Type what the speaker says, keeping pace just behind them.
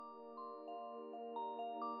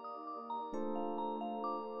Hey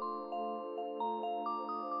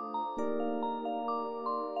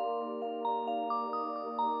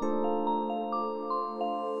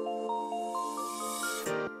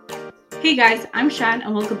guys, I'm Shan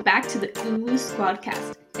and welcome back to the Uwu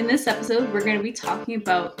Squadcast. In this episode, we're going to be talking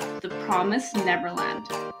about The Promised Neverland.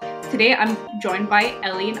 Today, I'm joined by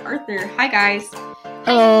Ellie and Arthur. Hi guys.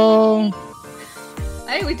 Hello.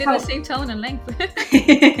 Hey, we did the same tone and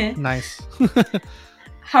length. Nice.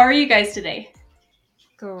 How are you guys today?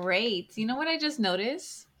 Great. You know what I just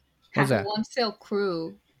noticed? What's that? One sail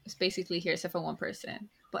crew is basically here except for one person.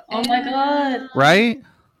 But Oh my god. Right?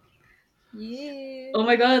 Yeah. Oh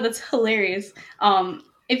my god, that's hilarious.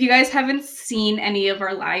 If you guys haven't seen any of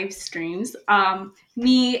our live streams,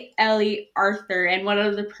 me, Ellie, Arthur, and one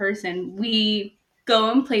other person, we go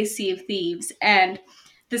and play Sea of Thieves, and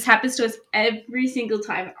this happens to us every single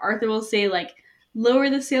time. Arthur will say, like, lower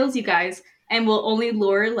the sails, you guys, and we'll only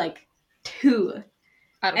lower, like, 2.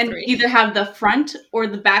 Out of and 3. either have the front or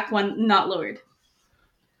the back one not lowered.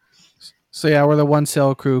 So yeah, we're the one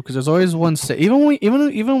sail crew because there's always one sail. Even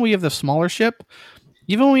when we have the smaller ship,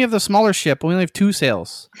 we only have 2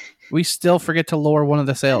 sails. We still forget to lower one of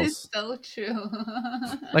the sails. It's so true.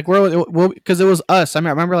 Like we're because it was us. I mean,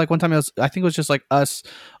 I remember like one time I think it was just like us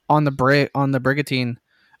on the brigantine,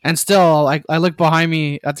 and still I look behind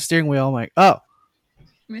me at the steering wheel. I'm like, oh,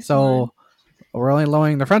 so we're only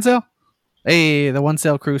lowering the front sail. Hey, the one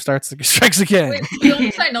sail crew strikes again. Wait, you only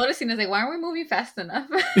start noticing is like, why aren't we moving fast enough?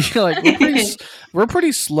 Like we're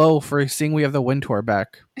pretty slow for seeing we have the wind to our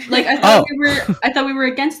back. Like I thought we were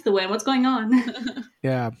against the wind. What's going on?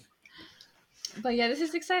 Yeah. But yeah, this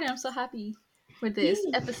is exciting. I'm so happy for this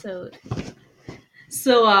episode.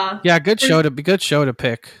 So yeah, good show to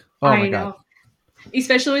pick. Oh my god.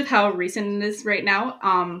 Especially with how recent it is right now.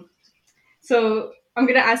 So I'm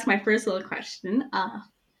gonna ask my first little question.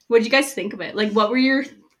 What did you guys think of it? Like, what were your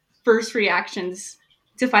first reactions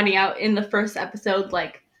to finding out in the first episode,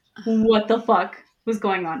 like, what the fuck was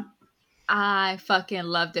going on? I fucking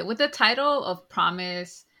loved it. With the title of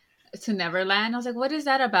Promise to Neverland, I was like, what is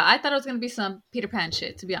that about? I thought it was going to be some Peter Pan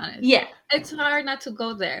shit, to be honest. Yeah. It's hard not to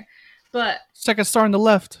go there. But second star on the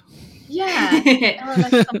left. yeah.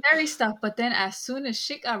 Like some fairy stuff. But then as soon as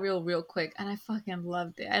shit got real quick, and I fucking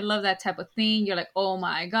loved it. I love that type of thing. You're like, oh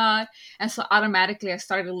my god. And so automatically I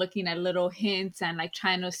started looking at little hints and like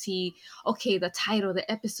trying to see, okay, the title,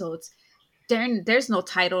 the episodes. There's no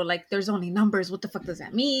title, like there's only numbers. What the fuck does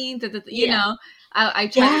that mean? You know, I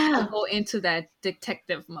try to go into that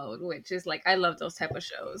detective mode, which is like, I love those type of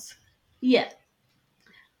shows. Yeah.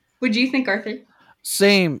 What do you think, Arthur?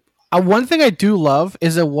 Same. One thing I do love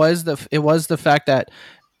is it was the fact that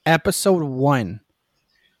episode 1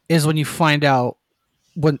 is when you find out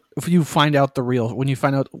what's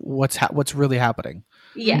really happening.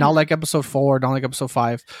 Yeah. Not like episode 4, not like episode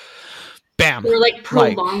 5. Bam. Or like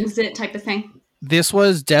prolongs it type of thing. This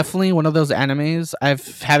was definitely one of those animes I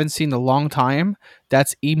haven't seen in a long time.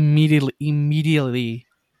 That's immediately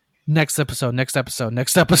next episode.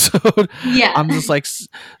 Yeah. I'm just like,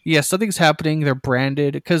 yeah, something's happening. They're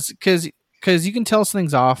branded because you can tell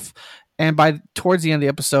something's off, and by towards the end of the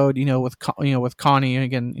episode, with Connie, and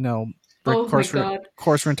again, of course we're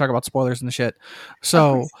gonna talk about spoilers and the shit.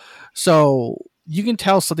 So you can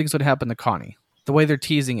tell something's gonna happen to Connie. The way they're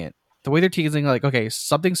teasing it, like, okay,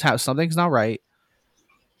 something's not right,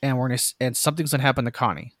 and something's gonna happen to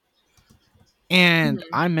Connie. And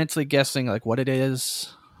I'm mentally guessing like what it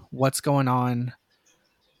is. What's going on?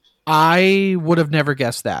 I would have never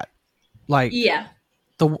guessed that. Like, yeah,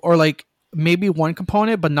 like maybe one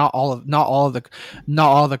component, but not all of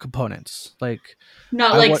the components. Like,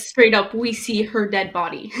 not like straight up, we see her dead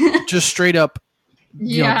body. Just straight up,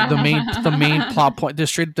 the main plot point.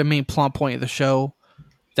 The main plot point of the show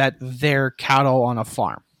that they're cattle on a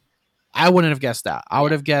farm. I wouldn't have guessed that. I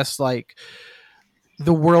would have guessed like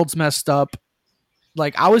the world's messed up.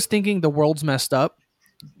 Like I was thinking the world's messed up.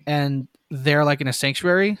 And they're like in a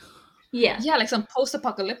sanctuary. Yeah, like some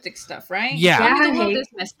post-apocalyptic stuff, right? Yeah. The world is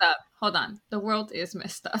messed up. Hold on, the world is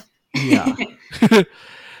messed up. Yeah,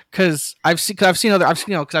 because I've seen other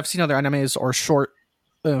animes or short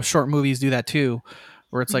movies do that too,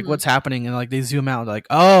 where it's like what's happening and like they zoom out like,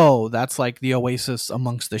 oh, that's like the oasis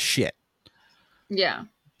amongst the shit. Yeah,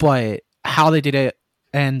 but how they did it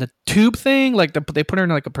and the tube thing, like they put her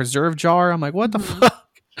in like a preserve jar. I'm like, what the fuck?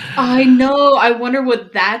 I know. I wonder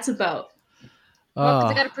what that's about. Well, because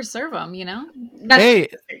they gotta preserve them,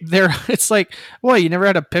 it's like, what? You never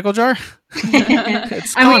had a pickle jar?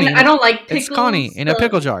 It's Connie. I don't like pickles. It's Connie in a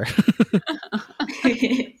pickle jar.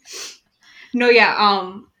 No, yeah.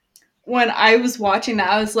 When I was watching that,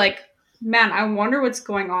 I was like, man, I wonder what's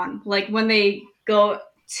going on. Like when they go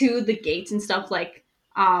to the gates and stuff, like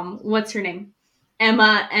what's her name?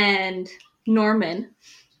 Emma and Norman.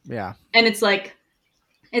 Yeah. And it's like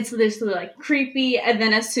it's this like creepy, and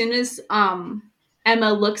then as soon as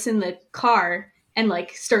Emma looks in the car and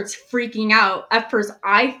like starts freaking out, at first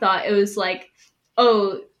I thought it was like,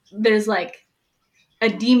 oh, there's like a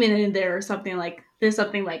demon in there or something, like there's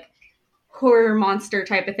something like horror monster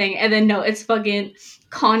type of thing. And then no, it's fucking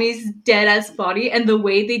Connie's dead ass body. And the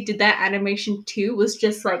way they did that animation too was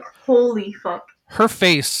just like, holy fuck. Her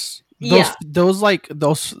face, Yeah. those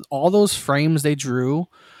all those frames they drew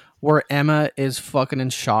where Emma is fucking in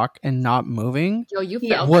shock and not moving. Yo, you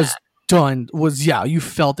Yeah. felt Was that. done was yeah, you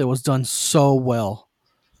felt it was done so well.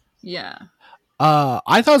 Yeah.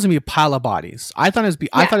 I thought it was gonna be a pile of bodies. I thought it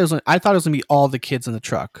was gonna be all the kids in the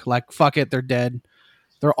truck. Like fuck it, they're dead.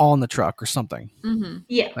 They're all in the truck or something. Mm-hmm.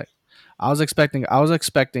 Yeah. Like I was expecting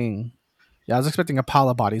a pile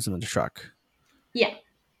of bodies in the truck. Yeah.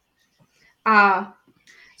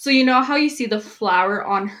 So you know how you see the flower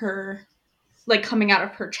on her, like coming out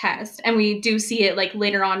of her chest, and we do see it like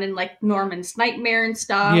later on in like Norman's nightmare and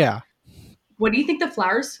stuff. Yeah. What do you think the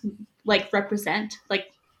flowers like represent?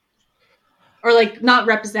 Like, or like not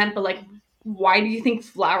represent, but like, why do you think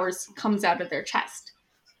flowers comes out of their chest?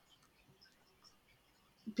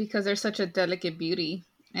 Because they're such a delicate beauty,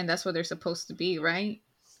 and that's what they're supposed to be, right?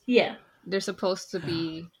 Yeah. They're supposed to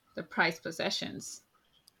be the prized possessions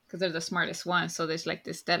because they're the smartest ones. So there's like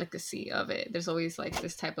this delicacy of it. There's always like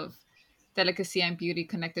this type of delicacy and beauty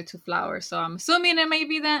connected to flowers. So I'm assuming it may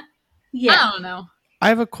be that. Yeah. I don't know. I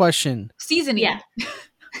have a question. Seasoning. Yeah.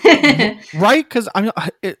 Right? Because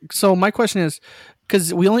so my question is,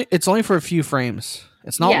 because it's only for a few frames.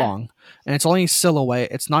 It's not long, and it's only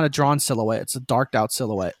silhouette. It's not a drawn silhouette. It's a darked out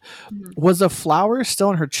silhouette. Mm-hmm. Was the flower still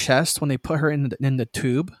in her chest when they put her in the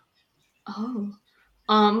tube? Oh.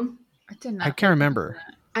 I did not. I can't remember.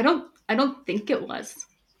 I don't think it was.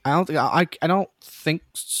 I don't think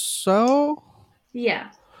so. Yeah.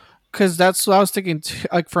 Because that's what I was thinking.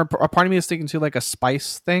 Like for a part of me is thinking to like a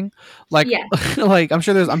spice thing, like Yeah. like I'm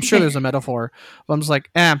sure there's a metaphor, but I'm just like,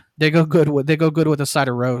 they go good with a side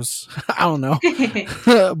of rose. I don't know,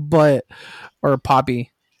 but or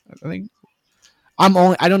poppy. I think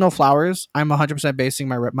I don't know flowers. I'm 100% basing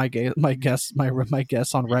my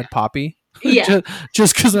guess on red poppy. Yeah.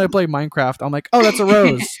 just because when I play Minecraft, I'm like, oh, that's a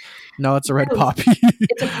rose. No, it's a red poppy.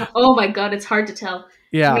 Oh my god, it's hard to tell.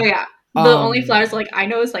 Yeah. No, yeah. The only flowers like I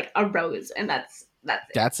know is like a rose, and that's it.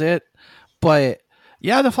 That's it. But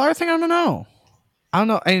yeah, the flower thing, I don't know,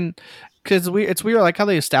 and because it's weird like how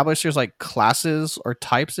they establish there's like classes or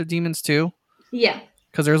types of demons too. Yeah.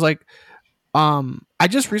 Because there's like, I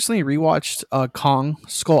just recently rewatched Kong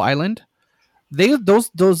Skull Island. Those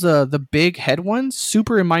the big head ones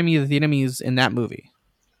super remind me of the enemies in that movie.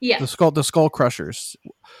 Yeah. The skull crushers,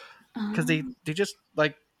 because they just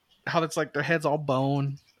like how it's like their heads all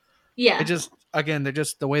bone. Yeah. It just, again, they're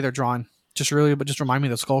just the way they're drawn. Just remind me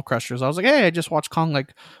of the Skull Crushers. I was like, hey, I just watched Kong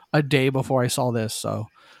like a day before I saw this, so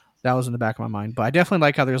that was in the back of my mind. But I definitely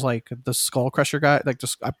like how there's like the Skull Crusher guy, like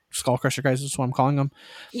the Skull Crusher guys is what I'm calling them.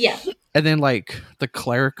 Yeah. And then like the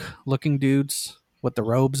cleric looking dudes with the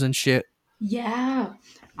robes and shit. Yeah.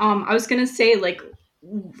 I was gonna say like,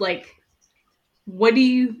 what do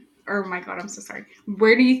you? Oh my god, I'm so sorry.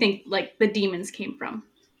 Where do you think like the demons came from?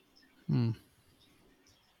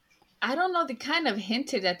 I don't know. They kind of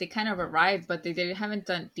hinted that they kind of arrived, but they haven't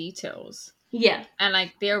done details. Yeah. And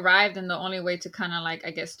like they arrived, and the only way to kind of like, I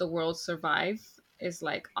guess, the world survive is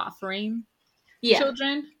like offering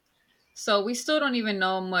children. So we still don't even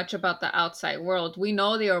know much about the outside world. We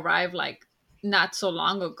know they arrived like not so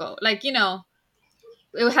long ago. Like, you know,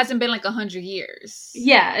 it hasn't been like 100 years.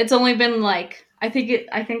 Yeah, it's only been like I think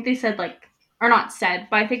they said like, or not said,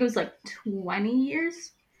 but I think it was like 20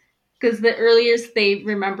 years. Because the earliest they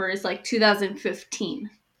remember is like 2015.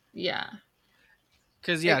 Yeah.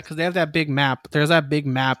 Because they have that big map. There's that big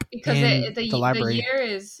map because in the library. The year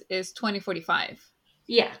is 2045.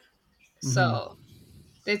 Yeah. So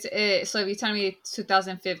it's so if you tell me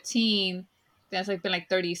 2015, that's like been like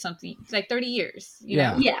 30 something, like 30 years. You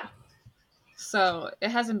know? Yeah. So it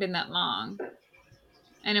hasn't been that long.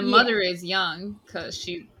 And a mother is young because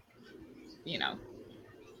she, you know.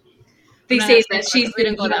 They say that she's we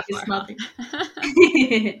didn't go that far. Mother.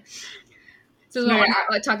 So when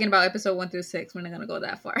we're talking about episode 1 through 6, we're not gonna go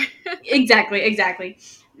that far. Exactly.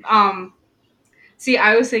 See,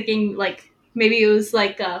 I was thinking like maybe it was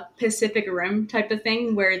like a Pacific Rim type of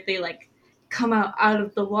thing where they like come out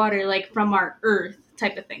of the water like from our Earth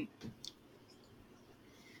type of thing.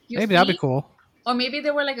 Maybe that'd be cool. Or maybe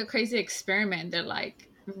they were like a crazy experiment. They're like,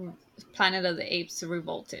 Planet of the Apes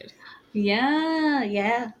revolted.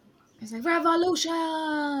 Yeah. It's like,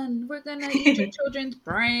 revolution! We're gonna eat your children's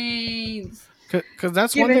brains. Because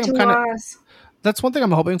that's one thing that's one thing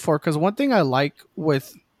I'm hoping for. Because one thing I like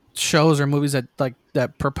with shows or movies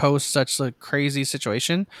that propose such a crazy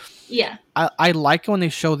situation. Yeah. I like when they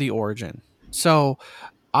show the origin. So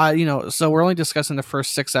so we're only discussing the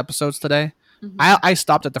first 6 episodes today. Mm-hmm. I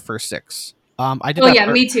stopped at the first 6. I did.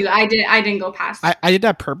 Me too. I didn't go past. I did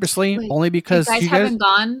that purposely. Wait, only because you guys haven't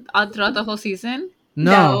gone throughout the whole season.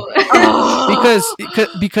 No. because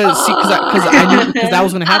I knew that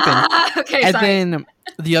was going to happen. Okay, and sorry. Then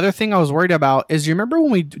the other thing I was worried about is, do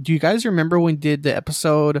you guys remember when we did the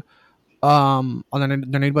episode on the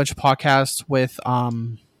Nerdy Bunch podcast with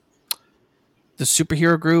the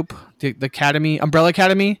superhero group, the Academy, Umbrella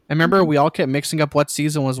Academy? I remember we all kept mixing up what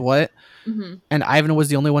season was what. Mm-hmm. And Ivan was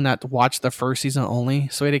the only one that watched the first season only,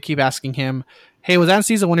 so we had to keep asking him, hey, was that in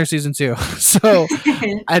season 1 or season 2? So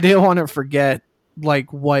I didn't want to forget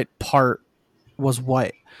like what part was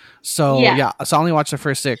what. So yeah, so I only watched the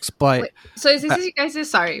first 6. But wait, so is this you guys?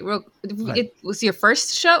 Sorry, it was your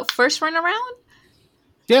first run around?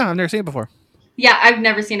 Yeah, I've never seen it before. Yeah, I've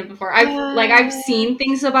never seen it before. I've seen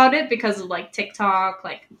things about it because of like TikTok,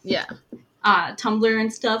 like Tumblr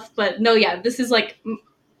and stuff. But no, yeah, this is like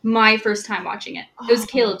my first time watching it. It was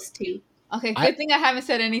Caleb's too. Okay, good thing I haven't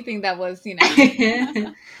said anything that was,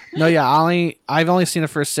 No, yeah, I've only seen the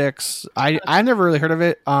first 6. I never really heard of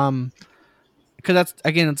it. Because that's,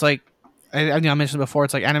 again, it's like I mentioned before,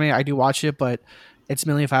 it's like anime. I do watch it, but it's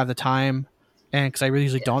mainly if I have the time, and because I really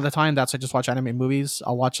usually don't have the time. That's why I just watch anime movies.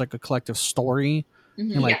 I'll watch like a collective story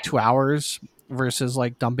in like 2 hours versus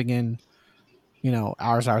like dumping in,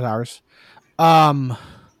 hours. On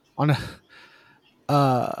a.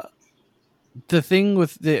 The thing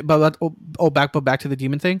with back to the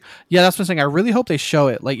demon thing. Yeah, that's what I'm saying. I really hope they show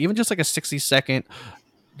it, like even just like a 60-second.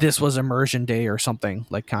 This was immersion day or something,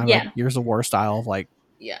 like kind of like Years of War style of like,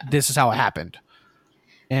 this is how it happened.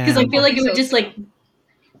 Because I feel like it would just like,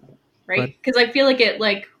 right? Because I feel like it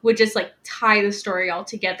like would just like tie the story all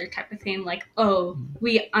together, type of thing. Like,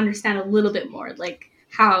 we understand a little bit more, like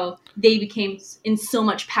how they became in so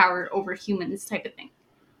much power over humans, type of thing.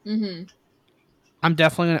 Mm-hmm. I'm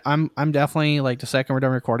definitely like the second we're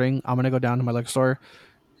done recording, I'm gonna go down to my liquor store,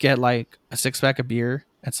 get like a 6-pack of beer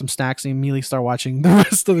and some snacks, and immediately start watching the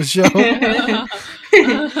rest of the show.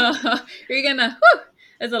 You're gonna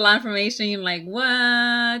there's a lot of information. You're like,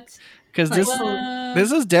 what? Because this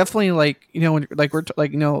is definitely like, when like we're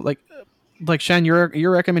like Shan,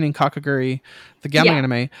 you're recommending Kakaguri, the gambling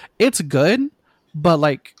anime. It's good, but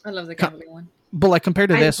like I love the gambling one. But like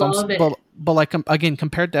compared to this, but like again,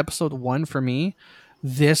 compared to episode 1 for me,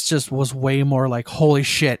 this just was way more like, holy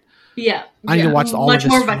shit. Yeah, I need to watch all of this.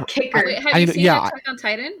 Much more of a kicker. Wait, have you seen Attack on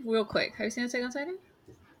Titan? Real quick, have you seen Attack on Titan?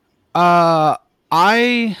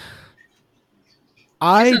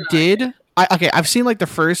 I did. I've seen like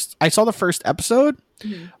I saw the first episode,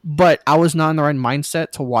 but I was not in the right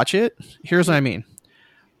mindset to watch it. Here's what I mean.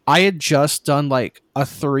 I had just done like a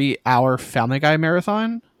 3-hour Family Guy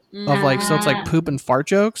marathon of like, so it's like poop and fart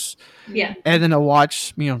jokes. Yeah. And then to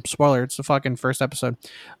watch, spoiler, it's the fucking first episode.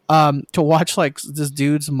 To watch like this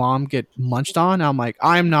dude's mom get munched on, I'm like,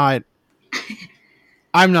 I'm not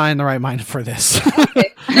in the right mind for this.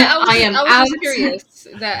 Okay. I was curious.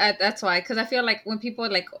 That's why, because I feel like when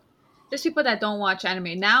people like, there's people that don't watch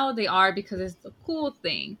anime now, they are because it's the cool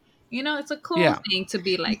thing. It's a cool thing to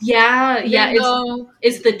be like. Yeah.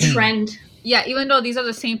 It's the trend. Yeah, even though these are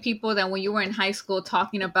the same people that when you were in high school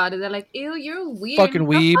talking about it, they're like, ew, you're weird. Fucking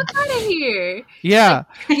weeb. Get the fuck out of here. Yeah.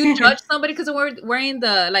 Like, you judge somebody because they're wearing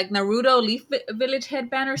the like Naruto Leaf Village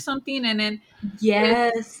headband or something, and then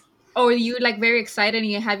yes. Or you like very excited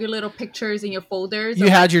and you have your little pictures in your folders. You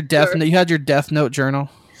had your Death Note journal.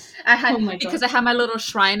 I had because I had my little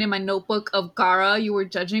shrine in my notebook of Gaara. You were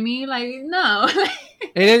judging me, like no.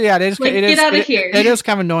 It is, yeah. Get out of here. It is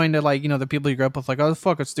kind of annoying that like the people you grew up with, like, oh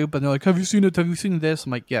fuck, it's stupid. And they're like, have you seen it? Have you seen this?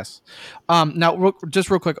 I'm like, yes. Now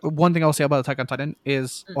just real quick, one thing I'll say about Attack on Titan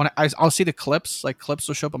is when I'll see the clips, like clips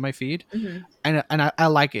will show up on my feed, and I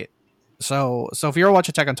like it. So if you ever watch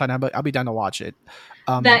Attack on Titan, I'll be down to watch it.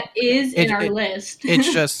 That is in our list. It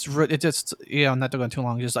just not to go too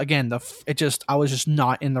long. Just again, I was just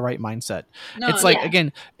not in the right mindset. No, it's like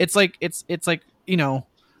again, it's like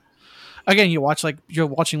again, you're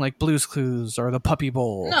watching like Blue's Clues or the Puppy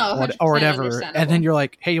Bowl or whatever, and then you're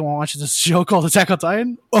like, hey, you want to watch this show called Attack on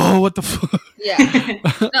Titan? Oh, what the fuck? Yeah.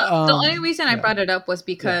 No, the only reason I brought it up was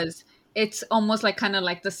because it's almost like kind of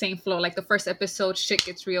like the same flow. Like the first episode, shit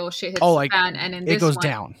gets real, shit hits Oh, the like fan, and in it this goes one,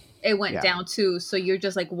 down. it went Yeah. down too. So you're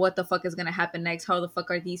just like, what the fuck is gonna happen next? How the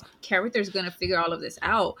fuck are these characters gonna figure all of this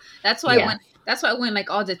out? That's why Yeah. when that's why I went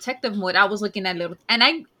like all detective mode. I was looking at little, and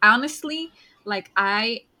I honestly like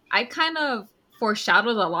I kind of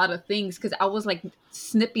foreshadowed a lot of things because I was like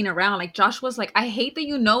snipping around. Like Josh was like, I hate that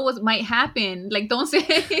you know what might happen. Like don't say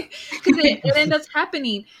because it ends up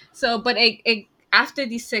happening. So, but it after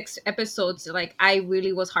these 6 episodes, like I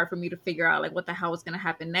really was hard for me to figure out like what the hell was gonna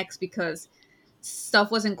happen next because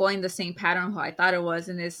stuff wasn't going the same pattern how I thought it was,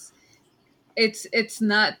 and it's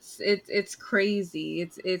nuts. It's crazy.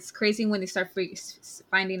 It's crazy when they start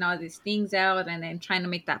finding all these things out and then trying to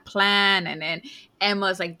make that plan, and then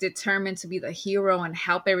Emma's like determined to be the hero and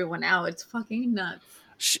help everyone out. It's fucking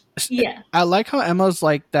nuts. Yeah, I like how Emma's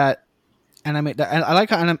like that, and I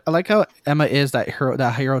like how Emma is that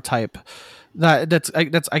hero type. That's I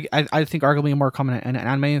think arguably more common in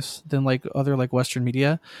animes than like other like Western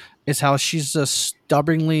media, is how she's just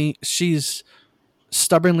stubbornly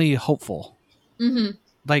hopeful. Mm-hmm.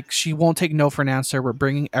 Like she won't take no for an answer. We're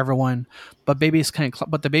bringing everyone, but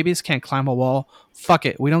the babies can't climb a wall. Fuck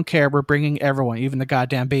it, we don't care. We're bringing everyone, even the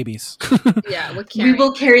goddamn babies. Yeah, we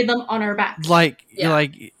will carry them on our backs. Like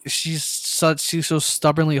she's so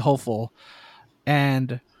stubbornly hopeful,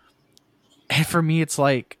 and for me, it's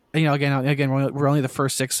like, again, we're only the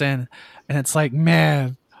first 6 in, and it's like,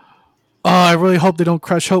 man, oh, I really hope they don't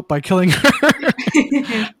crush hope by killing her,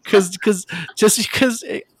 because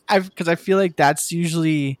I feel like that's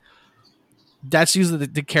usually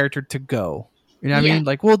the character to go. You know what I mean?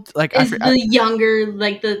 Like, well, like the younger,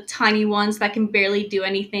 like the tiny ones that can barely do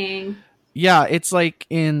anything. Yeah, it's like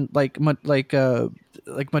in like Madoka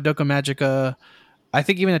Magica. I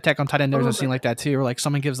think even Attack on Titan, there's a scene like that too, where like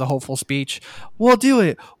someone gives the hopeful speech, "We'll do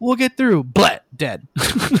it, we'll get through," but dead.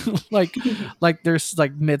 like there's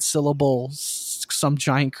like mid syllable, some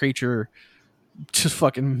giant creature just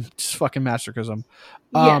fucking masochism.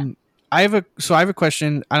 Yeah. I have a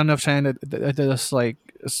question. I don't know if Shannon this like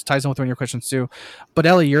ties in with one of your questions too, but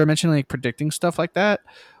Ellie, you're mentioning like predicting stuff like that.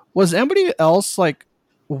 Was anybody else like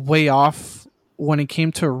way off when it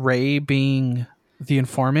came to Ray being the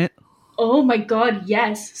informant? Oh my god,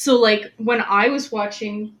 yes. So like when I was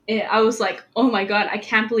watching it, I was like, oh my god, I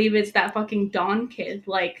can't believe it's that fucking Dawn kid.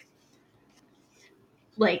 Like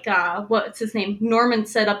what's his name? Norman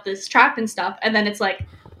set up this trap and stuff, and then it's like,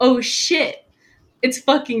 oh shit, it's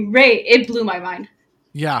fucking Ray. It blew my mind.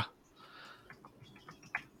 Yeah.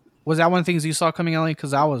 Was that one of the things you saw coming, Ellie?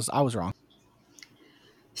 Because I was wrong.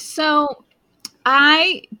 So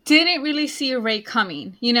I didn't really see Ray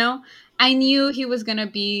coming, you know? I knew he was gonna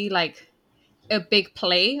be like a big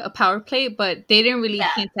play, a power play, but they didn't really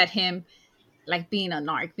hint at him like being a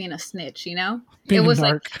narc, being a snitch, you know? Being it was a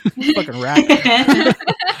narc. Like fucking rat.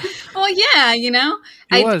 Well, yeah, you know?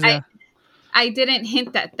 Yeah. I didn't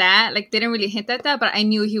hint at that. Like, they didn't really hint at that, but I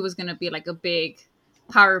knew he was gonna be like a big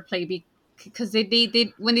power play because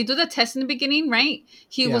they when they do the test in the beginning, right?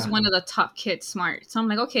 He was one of the top kids, smart. So I'm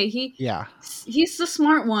like, okay, he's the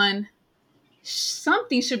smart one.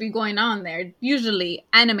 Something should be going on there. Usually,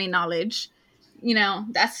 anime knowledge, you know,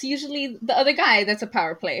 that's usually the other guy that's a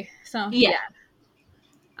power play. So yeah.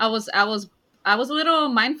 I was a little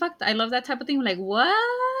mind fucked. I love that type of thing. Like, what?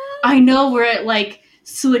 I know, where it like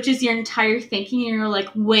switches your entire thinking, and you're like,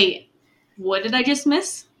 wait, what did I just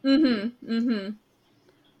miss? Mm-hmm.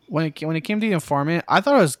 When it came to the informant, I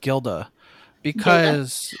thought it was Gilda,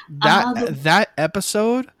 because that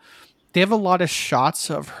episode, they have a lot of shots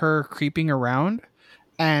of her creeping around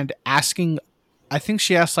and asking. I think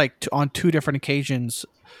she asked like on 2 different occasions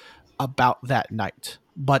about that night,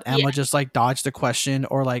 but Emma just like dodged the question,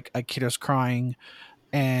 or like a kid was crying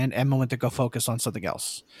and Emma went to go focus on something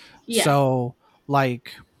else. Yeah. So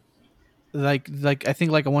like I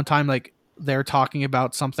think like at one time, like they're talking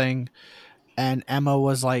about something and Emma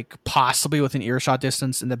was like possibly within earshot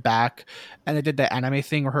distance in the back, and they did the anime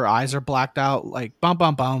thing where her eyes are blacked out, like bum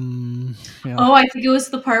bum bum. You know? Oh, I think it was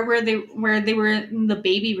the part where they were in the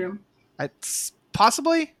baby room. It's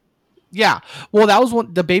possibly. Yeah. Well, that was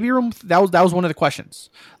the baby room. That was one of the questions.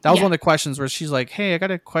 That was one of the questions where she's like, "Hey, I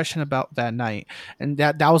got a question about that night," and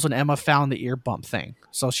that was when Emma found the ear bump thing.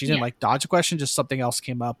 So she didn't like dodge a question; just something else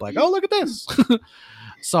came up. Like, "Oh, look at this."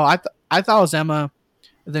 So I thought it was Emma.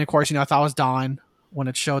 And then of course, I thought it was Dawn when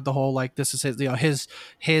it showed the whole like this is his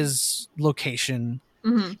his location.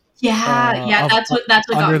 Mm-hmm. Yeah, that's what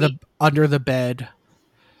under the bed.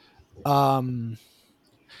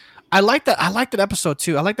 I like that episode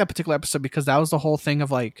too. I like that particular episode because that was the whole thing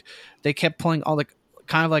of like they kept pulling all like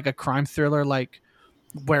kind of like a crime thriller, like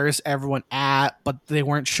where's everyone at, but they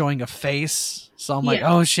weren't showing a face. So I'm like,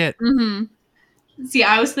 oh shit. Mm-hmm. See,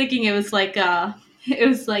 I was thinking it was like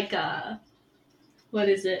what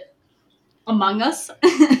is it? Among Us.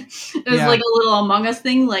 It was like a little Among Us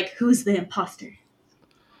thing, like who's the imposter?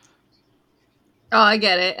 Oh, I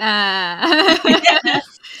get it.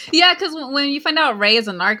 Yeah, because when you find out Ray is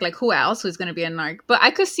a narc, like who else was going to be a narc? But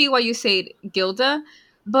I could see why you say Gilda,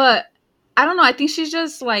 but I don't know. I think she's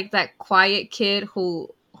just like that quiet kid who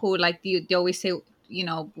like they always say, you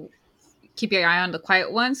know, keep your eye on the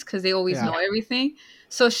quiet ones because they always know everything.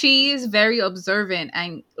 So she is very observant,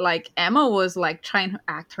 and like Emma was like trying to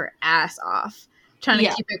act her ass off, trying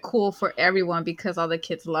to keep it cool for everyone because all the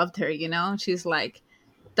kids loved her. You know, she's like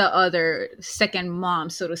the other second mom,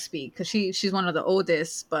 so to speak, because she's one of the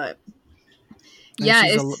oldest, but yeah,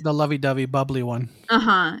 she's the lovey-dovey bubbly one.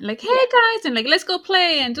 Like, hey guys, and like let's go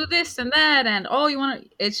play and do this and that, and oh, you want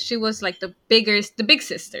to, she was like the big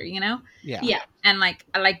sister, you know. Yeah. And like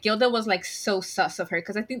Gilda was like so sus of her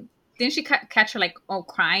because I think didn't she catch her like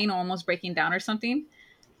crying or almost breaking down or something?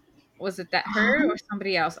 Was it that her or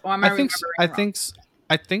somebody else? Or am I think I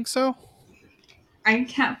think so. I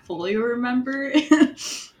can't fully remember.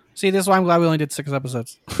 See, this is why I'm glad we only did 6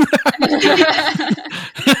 episodes.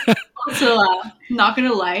 Also, not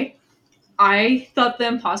gonna lie, I thought the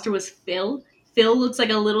imposter was Phil. Phil looks like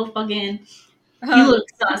a little fucking. He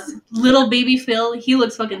looks sus. Little baby Phil, he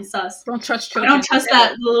looks fucking sus. Don't trust children. I don't trust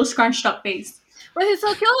that little scrunched up face. But he's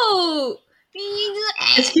so cute.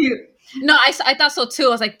 It's cute. No, I thought so too. I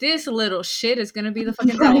was like, this little shit is gonna be the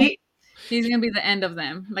fucking devil. He's gonna be the end of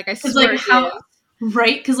them. Like I swear. Like how,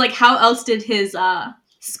 right? Because like how else did his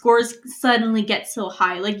scores suddenly get so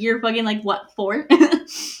high? Like you're fucking like what 4?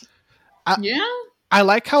 Yeah. I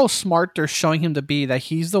like how smart they're showing him to be. That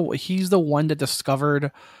he's the one that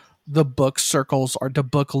discovered the book circles or the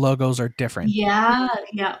book logos are different. Yeah.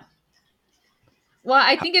 Well,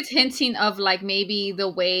 I think it's hinting of like maybe the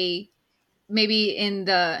way, maybe in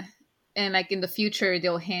the future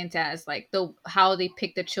they'll hint as like how they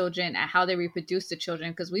pick the children and how they reproduce the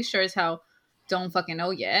children, because we sure as hell don't fucking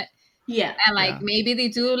know yet. Yeah. And like maybe they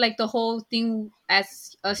do like the whole thing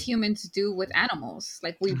as us humans do with animals,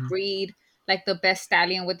 like we breed like the best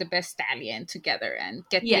stallion with the best stallion together and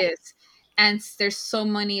get this. And there's so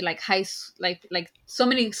many like like so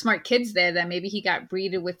many smart kids there that maybe he got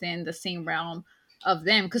breeded within the same realm of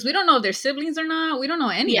them, because we don't know if they're siblings or not. We don't know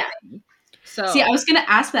anything. Yeah. So see, I was gonna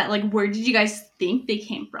ask that, like, where did you guys think they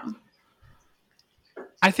came from?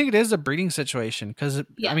 I think it is a breeding situation because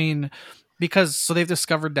I mean, because so they've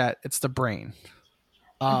discovered that it's the brain.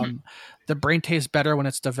 The brain tastes better when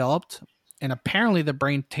it's developed, and apparently the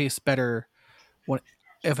brain tastes better when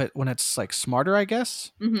it's like smarter, I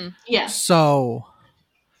guess. Yeah. So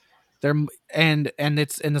there and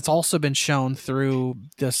it's also been shown through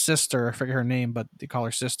the sister. I forget her name, but they call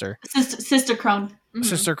her sister. Sister Crone.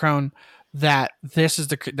 Sister Crone. That this is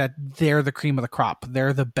that they're the cream of the crop.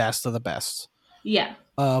 They're the best of the best. Yeah.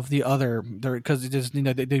 Of the other, because it is, you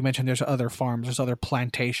know, they mentioned there's other farms, there's other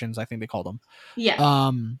plantations, I think they call them.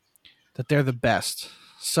 Yeah. That they're the best.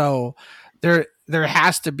 So there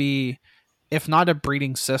has to be, if not a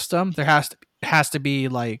breeding system, there has to be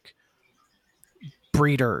like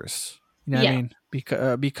breeders. You know what I mean?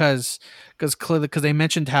 Because clearly, because they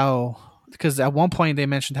mentioned how, because at one point they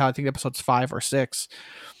mentioned how, I think episodes 5 or 6,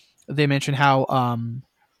 they mentioned how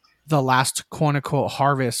the last quote unquote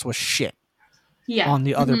harvest was shit. On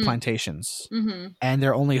the other plantations, and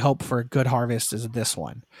their only hope for a good harvest is this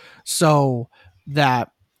one. So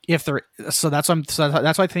that if there, so that's why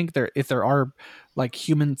I think there, if there are like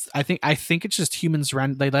humans, I think it's just humans.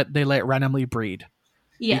 They let randomly breed.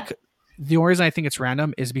 Yeah. The only reason I think it's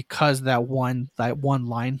random is because that one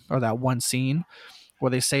line or that one scene where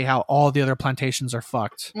they say how all the other plantations are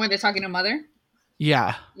fucked when they're talking to Mother.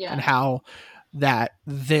 Yeah. And how that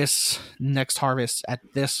this next harvest at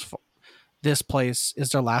this place is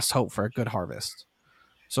their last hope for a good harvest.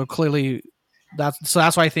 So clearly that's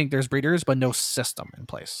why I think there's breeders, but no system in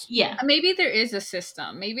place. Yeah. Maybe there is a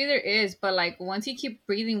system. Maybe there is, but like once you keep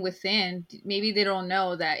breathing within, maybe they don't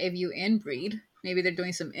know that if you inbreed, maybe they're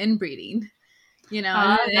doing some inbreeding. You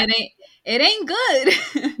know, it ain't good.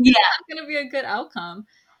 Yeah. It's not gonna be a good outcome.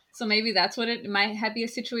 So maybe that's what it might have be a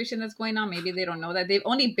situation that's going on. Maybe they don't know that they've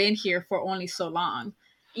only been here for only so long.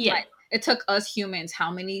 Yeah. Like, it took us humans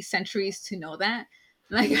how many centuries to know that?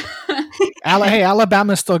 Like, hey,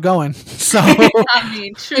 Alabama's still going. So I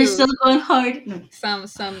mean, true. They're still going hard.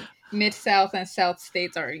 Some mid-south and south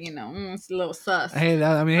states are, you know, it's a little sus. Hey,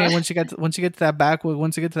 once you get to that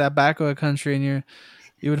backwood country and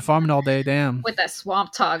You've been farming all day, damn. With that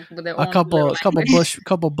swamp talk with their A own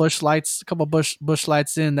couple bush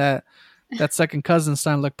lights in that second cousin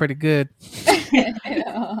starting to look pretty good.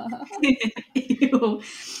 Ew.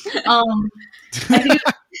 I think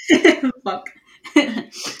fuck.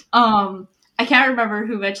 I can't remember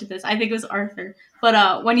who mentioned this. I think it was Arthur.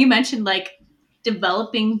 But when you mentioned like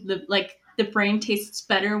developing the brain tastes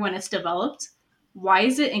better when it's developed, why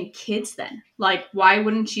is it in kids then? Like, why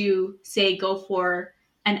wouldn't you say go for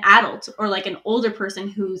an adult or like an older person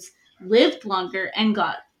who's lived longer and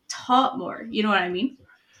got taught more? You know what I mean?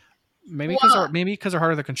 Maybe because they're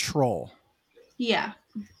harder to control. Yeah.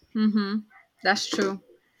 Mm-hmm. That's true.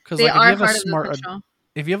 Because like if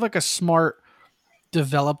you have like a smart,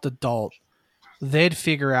 developed adult, they'd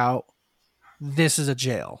figure out this is a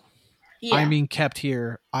jail. Yeah. I'm being kept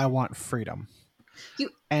here. I want freedom.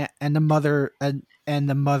 And the mother and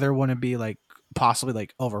the mother wouldn't be like possibly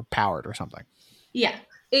like overpowered or something. Yeah.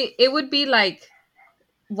 It would be like,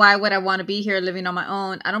 why would I want to be here living on my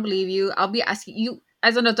own? I don't believe you. I'll be asking you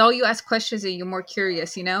as an adult. You ask questions and you're more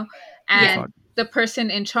curious, you know. And the person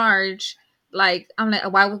in charge, like, I'm like,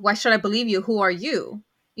 why should I believe you? Who are you?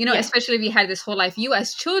 You know, especially if you had this whole life. You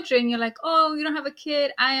as children, you're like, oh, you don't have a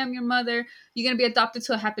kid. I am your mother. You're going to be adopted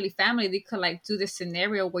to a happily family. They could like do this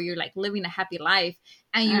scenario where you're like living a happy life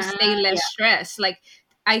and you stay less stressed. Like,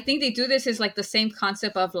 I think they do this is like the same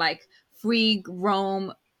concept of like free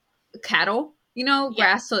roam cattle, you know,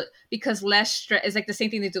 grass. So because less stress is like the same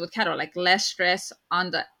thing they do with cattle, like less stress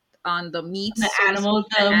on the meat, the animal,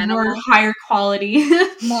 more higher quality.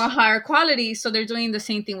 More higher quality. So they're doing the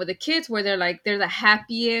same thing with the kids where they're like, they're the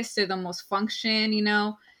happiest, they're the most function, you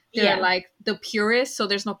know, they're like the purest. So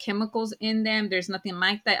there's no chemicals in them. There's nothing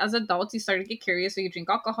like that. As adults, you start to get curious. So you drink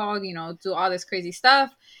alcohol, you know, do all this crazy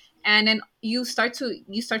stuff. And then you start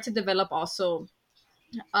to develop also,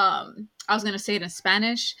 I was going to say it in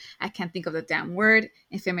Spanish. I can't think of the damn word.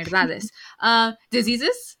 Enfermedades.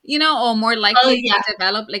 Diseases, you know, or more likely to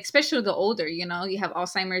develop, like, especially the older, you know, you have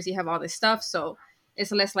Alzheimer's, you have all this stuff. So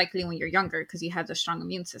it's less likely when you're younger because you have the strong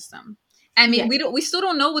immune system. I mean, we still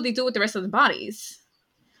don't know what they do with the rest of the bodies.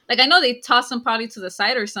 Like, I know they toss them probably to the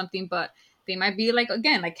side or something, but they might be like,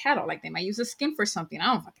 again, like cattle. Like, they might use the skin for something.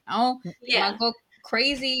 I don't fucking know. They might go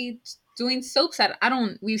crazy doing soaps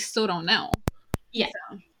we still don't know. Yeah.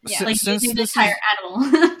 So, like using the entire animal.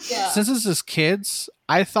 Since this is kids,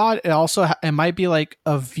 I thought it might be like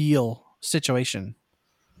a veal situation.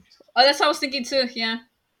 Oh, that's what I was thinking too. Yeah.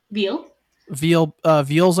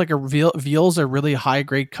 Veal's like veal's a really high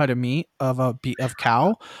grade cut of meat of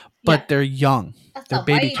cow, but they're young. They're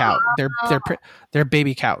baby cow. They're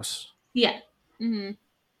baby cows. Yeah. Mm-hmm.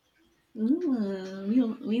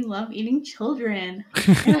 Ooh, we love eating children.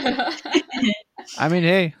 I mean,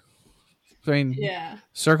 hey.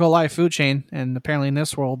 Circle life food chain, and apparently in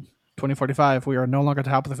this world, 2045, we are no longer at the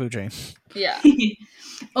top of the food chain. Yeah.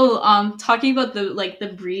 Talking about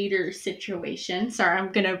the breeder situation. Sorry,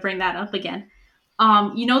 I'm gonna bring that up again.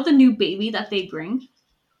 You know the new baby that they bring?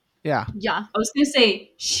 Yeah. Yeah. I was gonna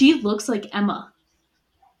say she looks like Emma.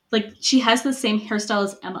 Like she has the same hairstyle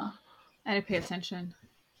as Emma. I didn't pay attention.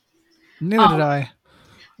 Neither did I.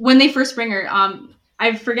 When they first bring her,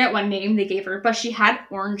 I forget what name they gave her, but she had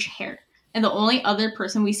orange hair. And the only other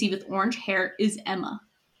person we see with orange hair is Emma.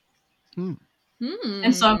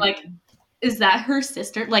 And so I'm like, is that her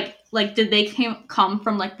sister? Like did they come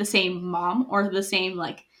from like the same mom or the same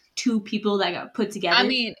like two people that got put together? I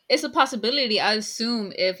mean, it's a possibility. I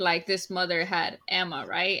assume if like this mother had Emma,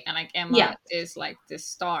 right? And like Emma is like this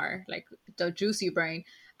star, like the juicy brain.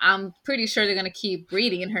 I'm pretty sure they're going to keep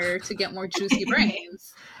breeding her to get more juicy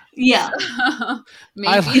brains. Yeah. So,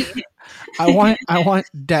 maybe. I want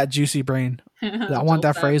that juicy brain. I want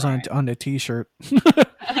that phrase on the t-shirt.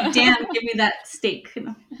 Damn, give me that steak.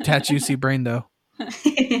 That juicy brain though.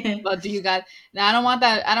 But I don't want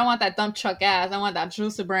that dump truck ass. I want that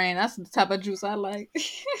juicy brain. That's the type of juice I like.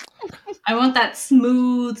 I want that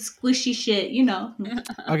smooth, squishy shit, you know.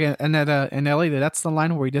 Okay, and in LA, that's the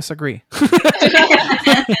line where we disagree.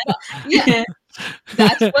 Yeah.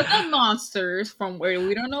 That's what the monsters from where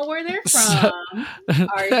we don't know where they're from.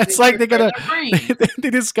 It's like they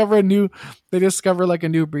discover like a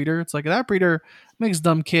new breeder. It's like that breeder makes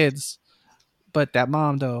dumb kids, but that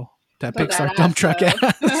mom though that picks our dump truck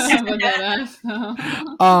ass.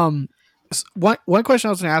 One question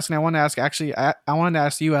I was going to ask, and I wanted to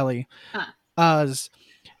ask you, Ellie.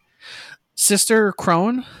 Sister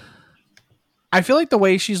Crone. I feel like the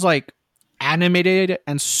way she's like animated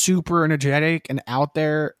and super energetic and out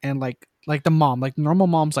there, and like the mom, like normal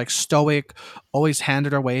mom's like stoic, always hand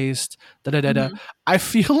at her waist. Mm-hmm. I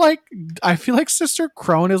feel like Sister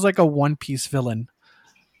Crone is like a One Piece villain.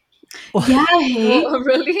 Yeah, hey.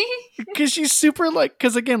 Really? Because she's super like.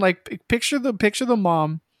 Because again, like picture the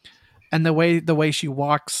mom and the way she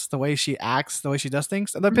walks, the way she acts, the way she does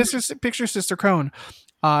things, and then picture Sister Crone.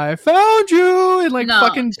 I found you, and like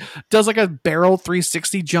fucking does like a barrel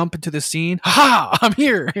 360 jump into the scene. Ha! I'm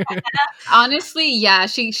here. Honestly, yeah,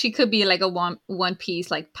 she could be like a one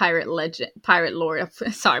piece like pirate lord.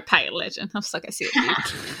 Sorry, pirate legend. I'm stuck. I see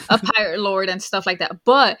it. A pirate lord and stuff like that.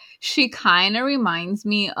 But she kind of reminds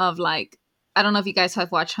me of like, I don't know if you guys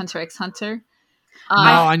have watched Hunter x Hunter. No,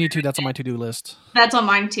 I need to. That's on my to-do list. That's on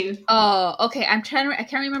mine too. Oh, okay. I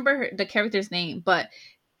can't remember the character's name, but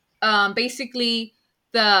basically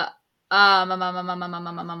the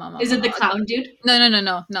Is it the clown dude?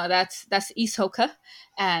 No. That's Isoka,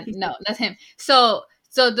 and no, that's him. So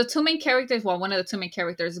the two main characters, well, one of the two main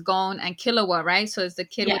characters, Gon and Killua, right? So it's the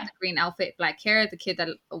kid with the green outfit, black hair, the kid that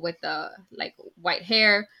with the like white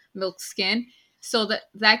hair, milk skin. So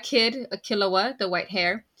that kid, Killua, the white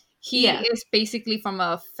hair, he is basically from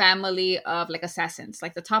a family of like assassins,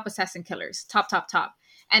 like the top assassin killers, top.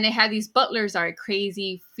 And they had these butlers that are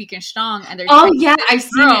crazy freaking strong, and they're I've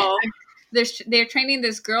seen it. They're training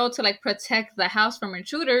this girl to like protect the house from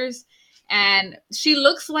intruders, and she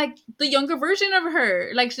looks like the younger version of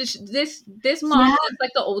her. Like this mom is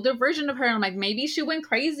like the older version of her. I'm like, maybe she went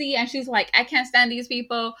crazy and she's like, I can't stand these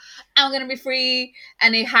people. I'm gonna be free.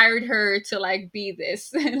 And they hired her to like be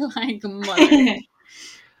this like mother.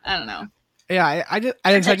 I don't know. Yeah,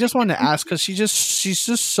 I just wanted to ask because she's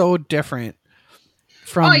just so different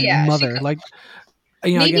from Mother. Like,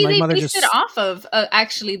 you know, maybe again, like they Mother based it off of.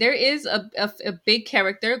 Actually, there is a big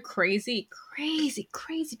character, crazy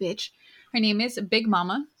bitch. Her name is Big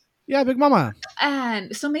Mama. Yeah, Big Mama.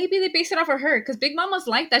 And so maybe they based it off of her because Big Mama's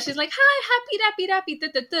like that. She's like, hi, happy,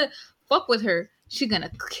 fuck with her. She's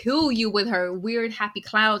gonna kill you with her weird happy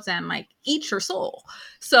clouds and like eat your soul.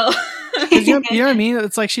 So you know what I mean?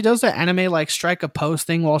 It's like she does that anime like strike a pose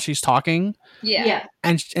thing while she's talking. Yeah.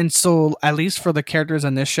 And so at least for the characters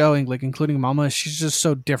on this show, like including Mama, she's just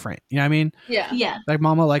so different. You know what I mean? Yeah. Like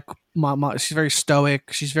Mama, she's very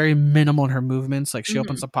stoic. She's very minimal in her movements. Like she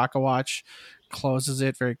opens the pocket watch, closes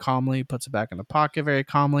it very calmly, puts it back in the pocket very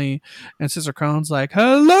calmly, and Sister Crone's like,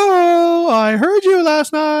 "Hello, I heard you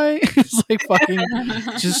last night." It's like fucking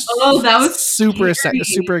just that was super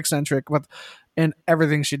eccentric with and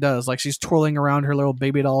everything she does. Like she's twirling around her little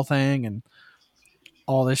baby doll thing and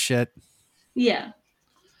all this shit. Yeah.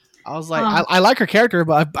 I was like, I like her character,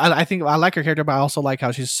 but I think I like her character, but I also like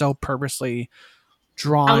how she's so purposely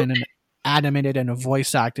drawn and animated and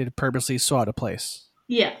voice acted purposely so out of place.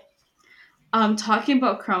 Yeah. Talking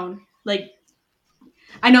about Crone, like,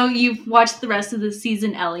 I know you've watched the rest of the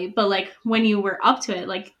season, Ellie, but like when you were up to it,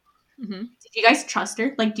 like, did you guys trust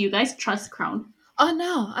her? Like, do you guys trust Crone? Oh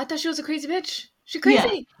no, I thought she was a crazy bitch. She's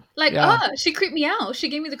crazy. Like, she creeped me out. She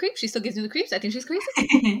gave me the creeps. She still gives me the creeps. I think she's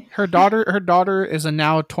crazy. Her daughter is a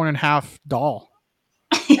now torn in half doll.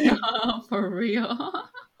 Oh, for real.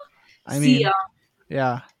 I mean,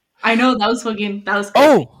 yeah. I know that was crazy.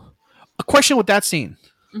 Oh, a question with that scene.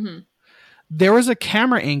 There was a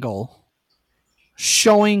camera angle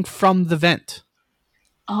showing from the vent.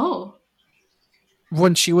 Oh.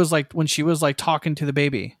 When she was like talking to the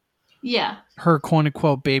baby. Yeah. Her quote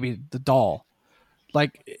unquote baby, the doll.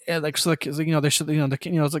 Like so, you know, they should, you know,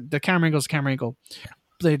 it's like the camera angle.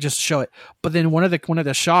 They just show it, but then one of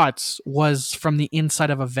the shots was from the inside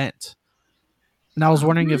of a vent, and I was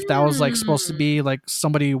wondering if that was like supposed to be like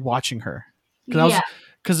somebody watching her.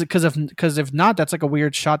 Because if not, that's like a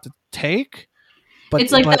weird shot to take. But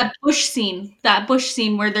it's like that bush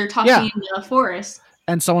scene where they're talking in the forest.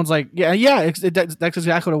 And someone's like, that's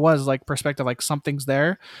exactly what it was, like perspective, like something's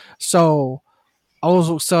there. So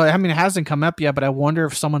I mean, it hasn't come up yet, but I wonder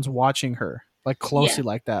if someone's watching her like closely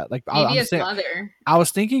like that. Like maybe his mother. I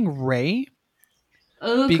was thinking Ray.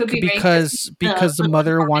 Oh, could be because the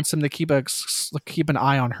mother wants him to keep an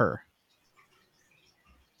eye on her.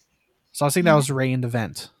 So I was thinking that was Ray in the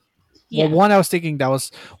vent. Yeah. Well, one I was thinking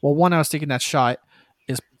that shot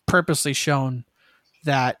is purposely shown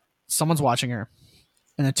that someone's watching her,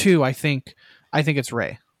 and the two, I think it's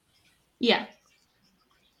Ray. Yeah.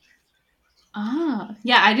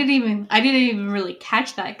 Yeah. I didn't even really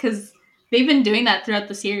catch that because they've been doing that throughout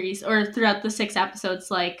the series or throughout the 6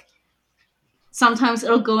 episodes. Like sometimes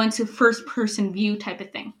it'll go into first person view type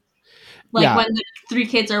of thing. Like when the 3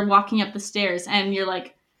 kids are walking up the stairs, and you're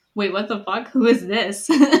like, wait, what the fuck? Who is this?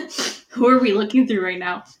 Who are we looking through right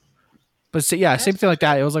now? But same thing like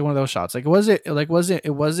that. It was like one of those shots. Like,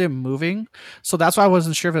 it wasn't moving. So that's why I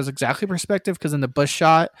wasn't sure if it was exactly perspective. Because in the bush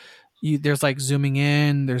shot, there's like zooming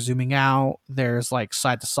in, there's zooming out, there's like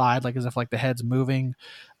side to side, like as if like the head's moving.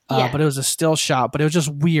 But it was a still shot. But it was just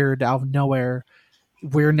weird out of nowhere.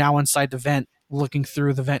 We're now inside the vent, looking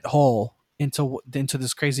through the vent hole into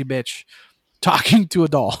this crazy bitch talking to a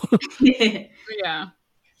doll. Yeah.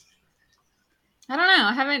 I don't know.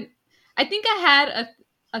 I think I had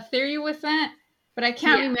a theory with that, but I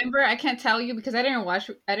can't remember. I can't tell you because I didn't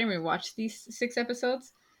rewatch these 6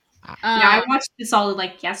 episodes. I watched this all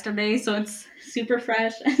like yesterday, so it's super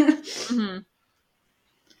fresh. Mm-hmm.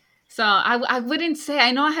 So I wouldn't say.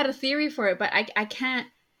 I know I had a theory for it, but I can't.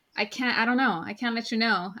 I don't know. I can't let you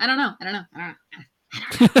know. I don't know.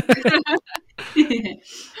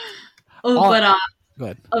 Go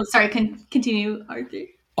ahead. Oh, sorry. Continue, Arthur.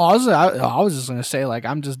 I was just gonna say, like,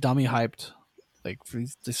 I'm just dummy hyped, like, for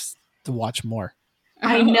just to watch more.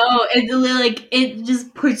 I know it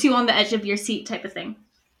just puts you on the edge of your seat, type of thing.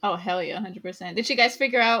 Oh hell yeah, 100%. Did you guys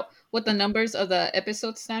figure out what the numbers of the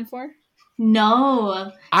episodes stand for?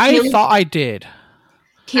 No, I thought I did.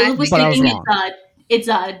 Caleb was thinking it's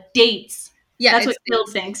dates. Yeah, that's what Caleb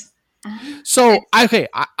thinks. So okay,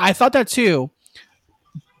 I thought that too.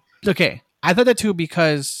 Okay, I thought that too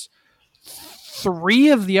because 3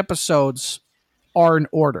 of the episodes are in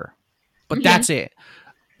order, but that's it.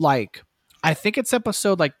 Like, I think it's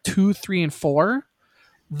episode like 2, 3, and 4.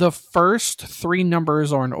 The first 3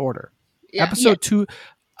 numbers are in order. Yeah. Episode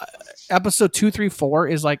 2, 3, 4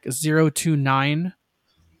 is like 0, 2, 9,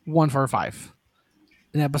 1, 4, 5.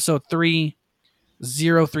 And episode 3,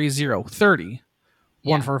 0, 3, 0, 30,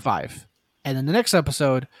 1, 4, 5. And then the next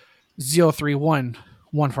episode, 0, 3, 1,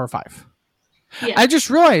 1, 4, 5. Yeah. I just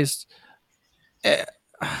realized.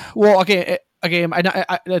 Well, okay.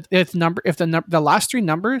 If the last 3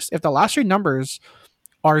 numbers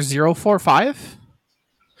are 0, 4, 5,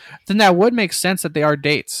 then that would make sense that they are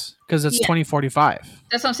dates because it's 2045.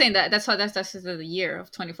 That's what I'm saying. That's the year of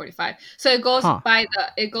 2045. So it goes by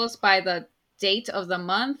the date of the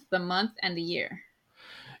month, and the year.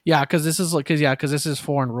 Yeah, because this is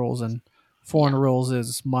foreign rules, and foreign rules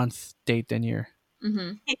is month, date, then year.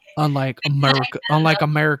 Mm-hmm. Unlike America,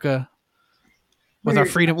 with our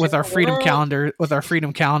freedom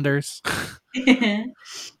calendars.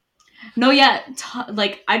 No, yeah,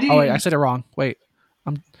 I didn't. Oh wait, I said it wrong. Wait,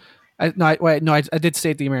 I did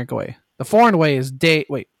say it the American way. The foreign way is day.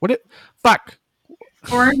 Wait, what it? Fuck.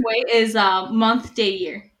 Foreign way is month, day,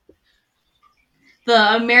 year.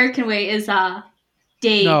 The American way is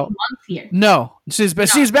day, month, year. No, she's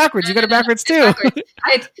backwards. You got it backwards too.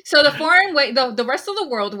 So the foreign way, the rest of the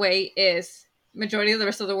world way is majority of the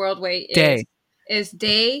rest of the world way is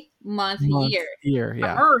day, month, year.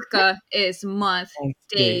 Yeah. America is month,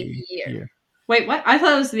 day, year. Wait, what? I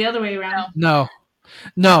thought it was the other way around. No,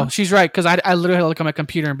 she's right because I literally had to look at my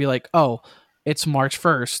computer and be like, oh, it's March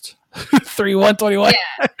 1st, 3/1/21. Yeah,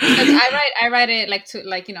 because I write it because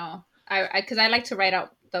I like to write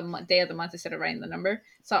out the day of the month instead of writing the number.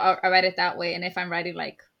 So I write it that way, and if I'm writing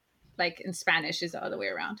like in Spanish, is the other way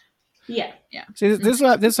around. Yeah. See,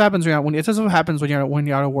 this happens when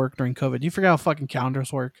you're out of work during COVID. You forget how fucking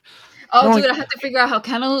calendars work. Oh, dude, I have to figure out how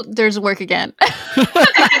calendars work again.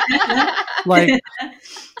 Like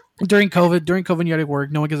during COVID, you're at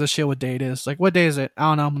work. No one gives a shit what day it is. Like, what day is it? I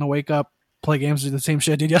don't know. I'm gonna wake up, play games, do the same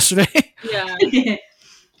shit I did yesterday. Yeah.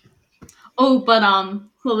 Oh, but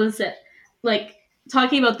what was it? Like,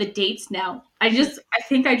 talking about the dates now. I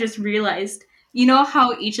think I just realized. You know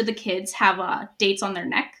how each of the kids have dates on their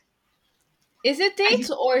neck? Is it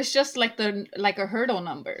dates or it's just like a hurdle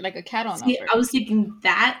number, like a cattle number? I was thinking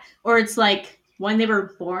that, or it's like when they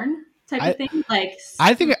were born type of thing. Like,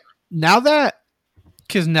 I think now that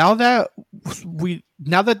the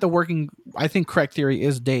working, I think correct theory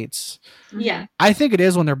is dates. Yeah, I think it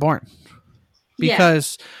is when they're born,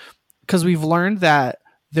 because we've learned that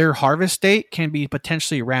their harvest date can be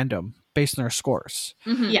potentially random based on their scores.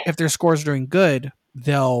 Mm-hmm. Yeah. If their scores are doing good,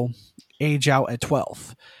 they'll age out at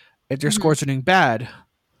 12. If their scores are doing bad,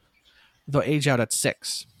 they'll age out at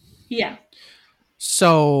 6. Yeah.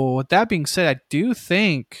 So with that being said, I do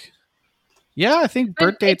think, I think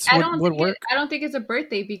birth dates would work. I don't think it's a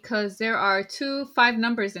birthday because there are 2 5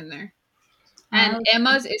 numbers in there. And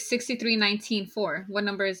Emma's is 6319-4. What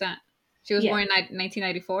number is that? She was born in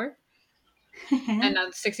 1994. And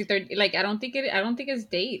 63rd, like I don't think it's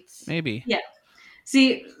dates. Maybe. Yeah.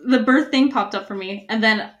 See, the birth thing popped up for me, and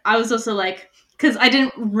then I was also like, because I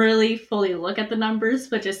didn't really fully look at the numbers,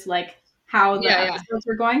 but just like how the episodes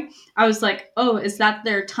were going, I was like, oh, is that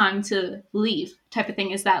their time to leave type of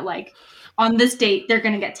thing? Is that like on this date they're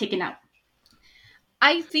gonna get taken out?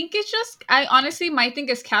 I think it's just, I honestly might think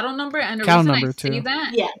it's cattle number, and the cattle reason number I say too.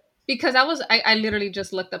 that Because I literally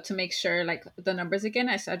just looked up to make sure like the numbers again.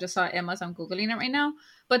 I just saw Emma's. I'm googling it right now.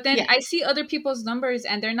 But then Yeah. I see other people's numbers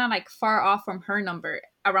and they're not like far off from her number,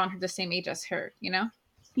 around the same age as her. You know.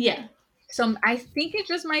 Yeah. So I think it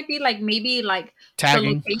just might be like maybe like the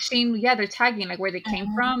Tagging. location. Yeah, they're tagging like where they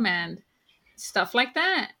came from and stuff like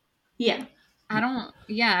that. Yeah. I don't.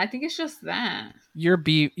 Yeah, I think it's just that. Your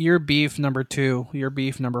beef number 2. Your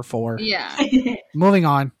beef number 4. Yeah. Moving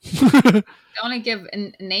on. They only give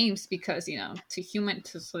names because to human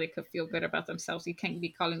so they could feel good about themselves. You can't be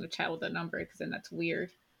calling the child a number because then that's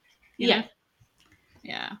weird. You Yeah. know?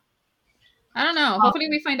 Yeah. I don't know. Hopefully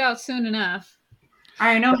we find out soon enough.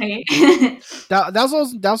 I know. Hey. that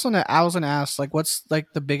was one that I was gonna ask. Like, what's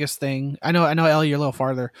like the biggest thing? I know, Ellie, you're a little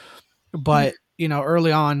farther, but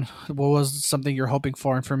early on, what was something you're hoping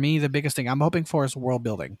for? And for me, the biggest thing I'm hoping for is world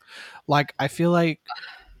building. Like, I feel like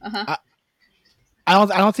I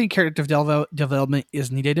don't think character development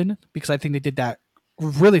is needed in it, because I think they did that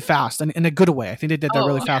really fast and in a good way. I think they did that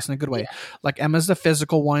really fast in a good way. Yeah. Like, Emma's the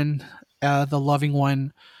physical one, the loving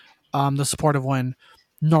one, the supportive one.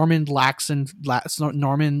 Norman lacks in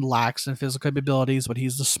physical capabilities, but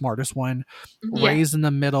he's the smartest one. Yeah. Ray's in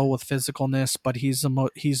the middle with physicalness, but he's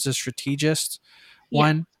the strategist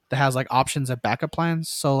one that has like options and backup plans.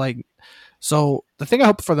 So the thing I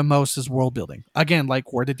hope for the most is world building. Again,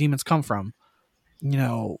 like, where the demons come from.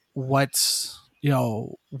 What's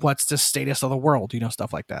the status of the world,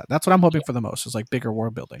 stuff like that. That's what I'm hoping for the most, is like bigger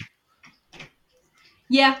world building.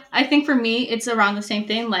 Yeah, I think for me it's around the same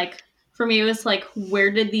thing. Like, for me it was like,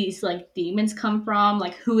 where did these like demons come from?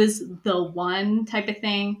 Like, who is the one type of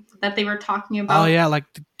thing that they were talking about? Oh yeah, like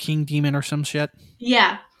the king demon or some shit.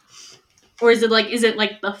 Yeah. Or is it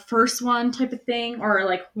like the first one type of thing, or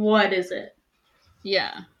like what is it?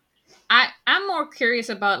 Yeah. I'm more curious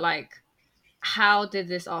about like, how did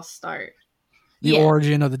this all start? The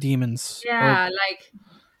origin of the demons. Yeah, like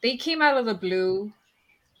they came out of the blue,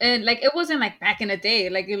 and like it wasn't like back in the day.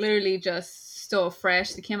 Like, it literally just still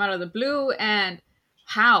fresh. They came out of the blue, and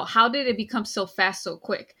how did it become so fast, so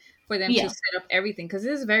quick for them to set up everything? Because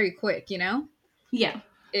it is very quick, Yeah.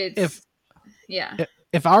 If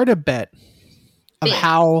I were to bet of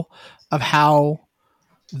how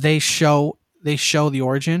they show the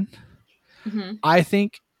origin, I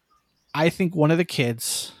think one of the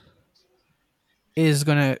kids is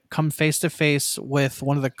gonna come face to face with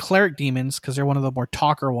one of the cleric demons, because they're one of the more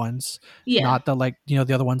talker ones. Not the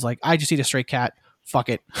the other ones like, I just eat a stray cat, fuck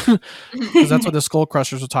it, because that's what the Skull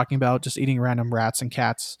Crushers were talking about, just eating random rats and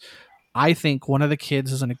cats. I think one of the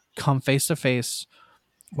kids is gonna come face to face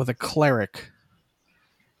with a cleric,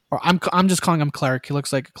 or I'm just calling him cleric. He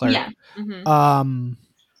looks like a cleric. And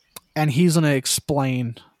he's gonna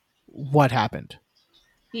explain what happened.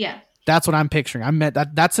 That's what I'm picturing.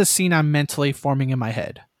 That's a scene I'm mentally forming in my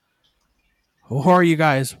head. Who are you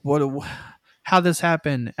guys? How this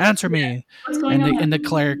happened? Answer me. What's going on? And the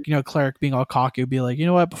cleric being all cocky would be like, you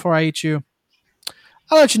know what? Before I eat you,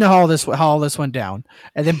 I'll let you know how all this went down.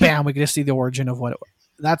 And then bam, we get to see the origin of what.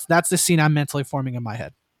 That's the scene I'm mentally forming in my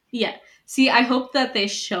head. Yeah. See, I hope that they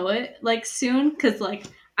show it like soon, because like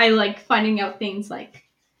I like finding out things like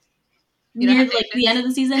near like the end of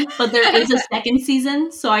the season, but there is a second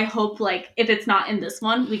season, so I hope like if it's not in this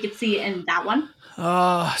one, we could see it in that one.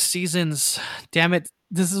 Seasons, damn it,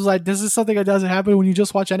 this is something that doesn't happen when you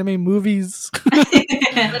just watch anime movies.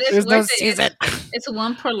 There's no season. It's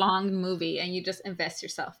one prolonged movie, and you just invest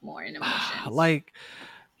yourself more in emotions.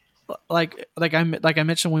 like I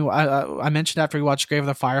mentioned, I mentioned after we watched Grave of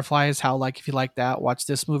the Fireflies, how like, if you like that, watch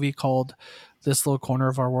this movie called This Little Corner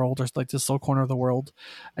of Our World, or like This Little Corner of the World.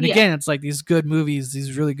 And again, it's like these good movies,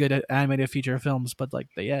 these really good animated feature films, but like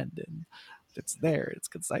they end and it's there, it's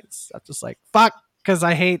concise. I'm just like, fuck, because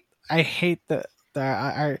I hate the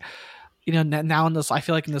now in this, I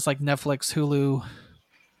feel like in this like Netflix, Hulu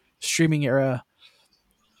streaming era,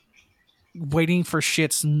 waiting for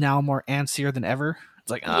shit's now more antsier than ever. It's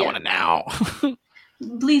like, I want it now.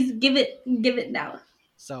 Please give it now.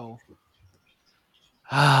 So,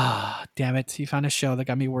 damn it! You found a show that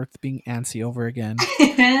got me worth being antsy over again.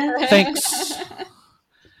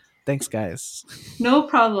 Thanks, guys. No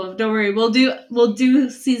problem. Don't worry. We'll do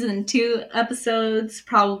season 2 episodes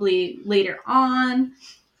probably later on.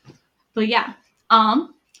 But yeah,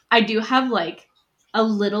 I do have like a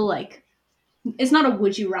little like, it's not a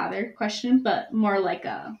would you rather question, but more like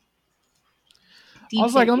a. I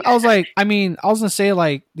was gonna say,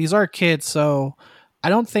 like, these are kids, so I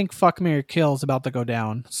don't think fuck, marry, kill is about to go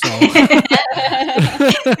down. So,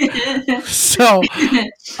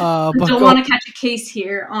 but don't want to catch a case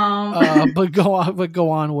here. But go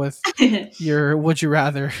on with your would you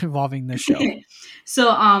rather involving this show.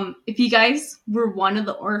 So, if you guys were one of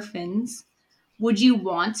the orphans, would you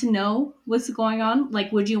want to know what's going on?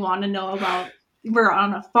 Like, would you want to know about we're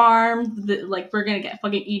on a farm, like we're gonna get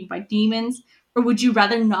fucking eaten by demons, or would you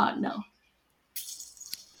rather not know?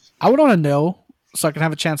 I would want to know so I can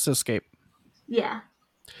have a chance to escape. Yeah.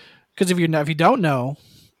 Because if you don't know,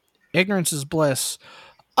 ignorance is bliss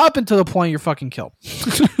up until the point you're fucking killed.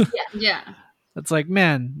 Yeah. It's like,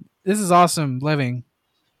 man, this is awesome living.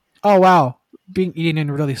 Oh wow, being eaten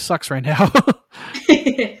really sucks right now. But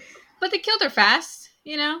they killed her fast,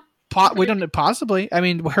 you know. We don't possibly. I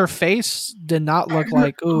mean, her face did not look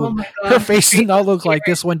like. Ooh, Oh my God. her face did not look like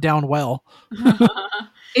this went down well.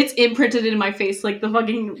 It's imprinted in my face, like the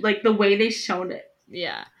fucking like the way they shown it.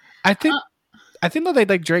 Yeah. I think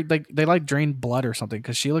that they drained blood or something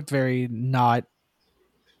because she looked very not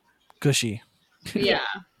gushy. Yeah.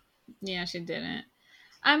 Yeah, she didn't.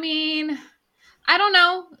 I mean, I don't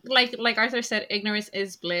know. Like Arthur said, ignorance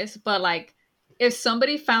is bliss. But like, if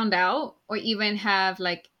somebody found out, or even have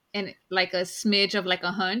like like a smidge of like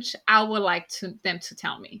a hunch, I would like them to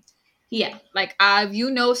tell me. Yeah. Like, if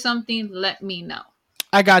you know something, let me know.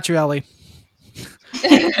 I got you, Ellie.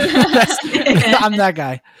 I'm that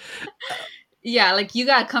guy. Yeah, like you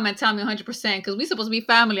gotta come and tell me 100% because we supposed to be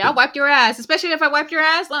family. I'll wipe your ass, especially if I wiped your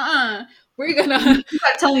ass. We're gonna. You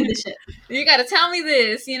gotta tell me this shit. You gotta tell me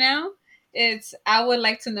this. You know, I would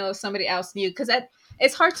like to know if somebody else knew because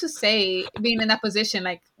it's hard to say being in that position.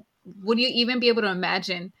 Like, would you even be able to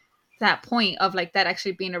imagine that point of like that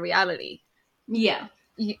actually being a reality? Yeah.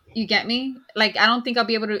 You get me? Like, I don't think I'll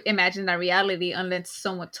be able to imagine that reality unless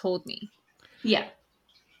someone told me. Yeah.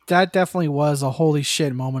 That definitely was a holy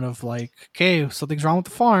shit moment of like, okay, something's wrong with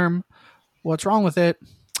the farm. What's wrong with it?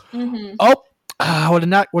 Mm-hmm. Oh, I would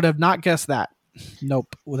have not guessed that.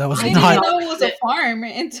 Nope, that was I not. didn't know it was a farm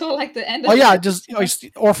until like the end. Oh yeah, just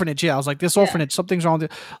orphanage. Yeah, I was like, this orphanage, something's wrong.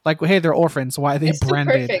 Like, hey, they're orphans. Why are they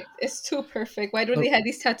branded? Too perfect. It's too perfect. Why do they have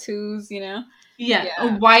these tattoos? You know?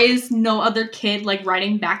 Yeah. Why is no other kid like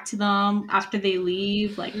writing back to them after they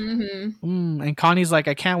leave? Like, and Connie's like,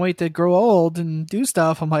 I can't wait to grow old and do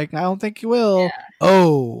stuff. I'm like, I don't think you will. Yeah.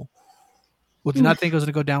 Oh, well, did not think it was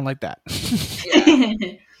gonna go down like that.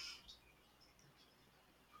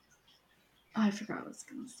 Oh, I forgot what I was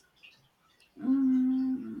gonna say.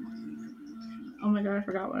 Oh my God, I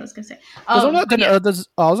forgot what I was gonna say. I was gonna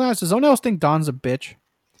ask, does anyone else think Don's a bitch?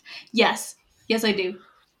 Yes, I do.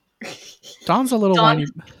 Don's a little whiny.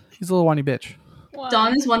 He's a little whiny bitch. Why?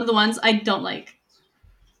 Don is one of the ones I don't like.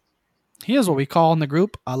 He is what we call in the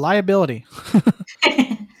group a liability.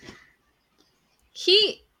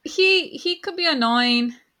 He could be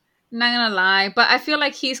annoying, not gonna lie, but I feel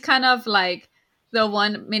like he's kind of like the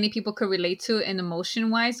one many people could relate to in emotion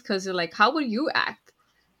wise, because they're like, how would you act?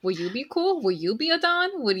 Would you be cool? Would you be a Don?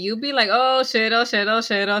 Would you be like, oh shit, oh shit, oh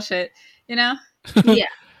shit, oh shit, you know? Yeah.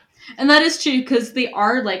 And that is true because they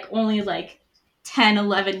are like only like 10,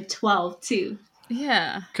 11, 12 too.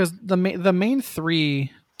 Yeah. Because the main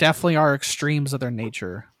three definitely are extremes of their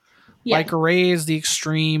nature. Yeah. Like Ray is the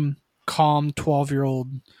extreme, calm 12-year-old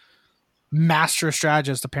master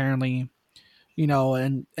strategist, apparently. You know,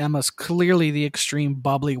 and Emma's clearly the extreme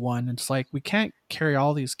bubbly one. It's like, we can't carry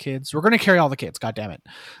all these kids. We're going to carry all the kids. God damn it.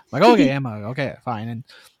 Like, okay, Emma. Okay, fine. And,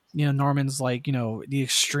 you know, Norman's like, you know, the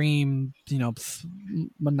extreme, you know,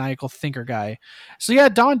 maniacal thinker guy. So yeah,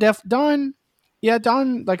 Don,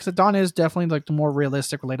 like I said, Don is definitely like the more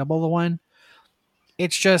realistic, relatable one.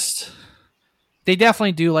 It's just, they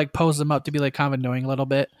definitely do like pose them up to be like kind of annoying a little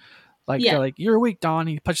bit. Like, they're like, you're weak, Don.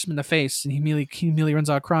 He punches him in the face, and he immediately runs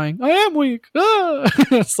out crying. I am weak. Ah!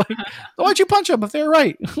 It's like, why'd you punch him if they're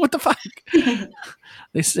right? What the fuck?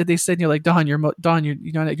 They said you're like, Don, you're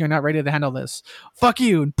not ready to handle this. Fuck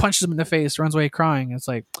you, and punches him in the face, runs away crying. It's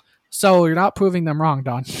like, so you're not proving them wrong,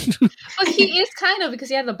 Don. Well, he is kind of, because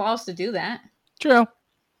he had the balls to do that. True.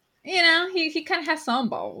 You know, he kind of has some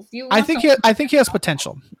balls. I think he has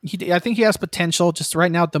potential. I think he has potential. Just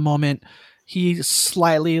right now at the moment, he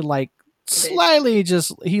slightly leans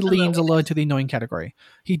a little into the annoying category.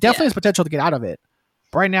 He definitely has potential to get out of it.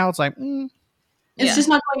 But right now it's like, it's just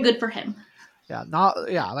not going good for him. Yeah,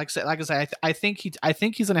 like I said, I think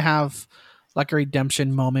he's gonna have like a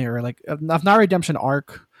redemption moment, or like if not a redemption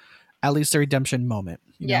arc, at least a redemption moment.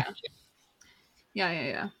 Yeah.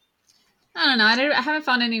 I don't know. I haven't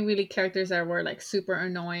found any really characters that were like super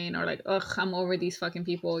annoying or like, ugh, I'm over these fucking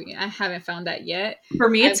people. I haven't found that yet. For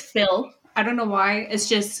me, it's Phil. I don't know why. It's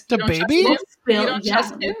just the baby. Phil. You don't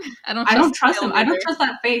trust him? I don't trust him. I don't trust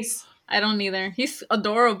that face. I don't either. He's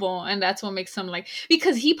adorable, and that's what makes him like,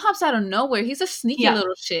 because he pops out of nowhere. He's a sneaky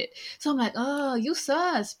little shit. So I'm like, oh, you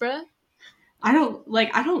sus, bruh. I don't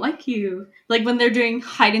like you. Like when they're doing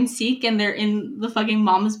hide and seek and they're in the fucking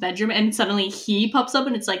mom's bedroom and suddenly he pops up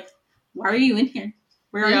and it's like, why are you in here?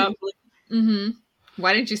 Where are you? Mm-hmm.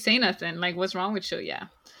 Why didn't you say nothing? Like, what's wrong with you? Yeah.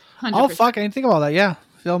 100%. Oh, fuck. I didn't think about that. Yeah.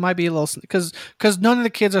 Phil might be a little... Because none of the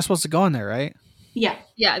kids are supposed to go in there, right? Yeah.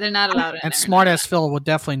 Yeah, they're not allowed in and there. smart-ass Phil would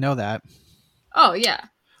definitely know that. Oh, yeah.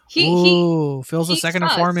 Phil's a second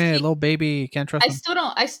informant, little baby. Can't trust him.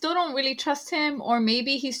 I still don't really trust him, or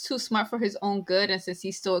maybe he's too smart for his own good, and since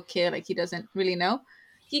he's still a kid, like he doesn't really know.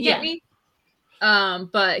 You get me?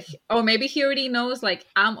 But or maybe he already knows like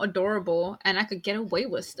I'm adorable and I could get away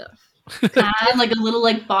with stuff. Like a little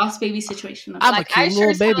like boss baby situation. I'm like, a cute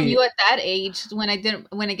little baby. You at that age when I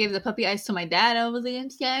gave the puppy eyes to my dad, I was like, I'm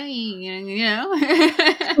sorry, you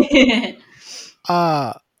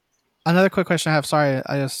know. Another quick question I have. Sorry,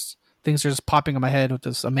 things are just popping in my head with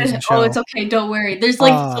this amazing show. Oh, it's okay. Don't worry. There's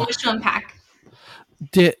like so much to unpack.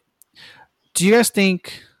 Do you guys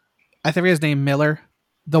think? I think his name Miller,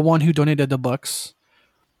 the one who donated the books.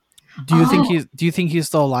 Do you think he's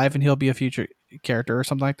still alive and he'll be a future character or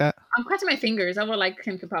something like that? I'm crossing my fingers. I would like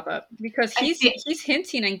him to pop up because he's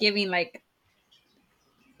hinting and giving like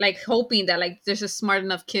hoping that like there's a smart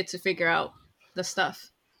enough kid to figure out the stuff.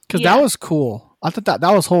 Because that was cool. I thought that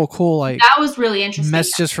was whole cool. Like that was really interesting.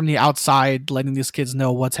 Messages from the outside, letting these kids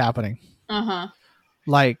know what's happening.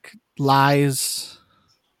 Like lies.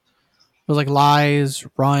 It was like lies,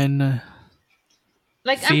 run,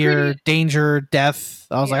 like fear, danger, death.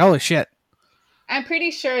 I was like, holy shit. I'm pretty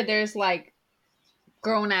sure there's like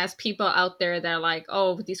grown ass people out there that are like,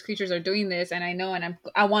 oh, these creatures are doing this, and I know, and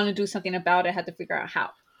I want to do something about it. I have to figure out how.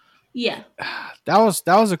 Yeah, that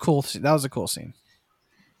was a cool scene.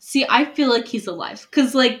 See, I feel like he's alive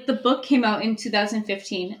because like the book came out in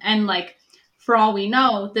 2015, and like for all we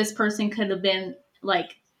know, this person could have been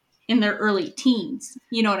like in their early teens.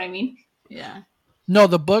 You know what I mean? Yeah. No,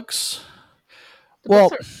 the books.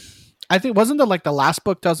 I think wasn't the last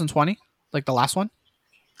book 2020, like the last one.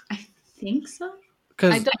 I think so.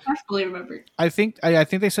 Because I don't fully remember. I think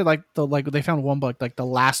they said they found one book, like the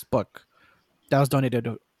last book that was donated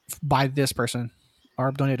by this person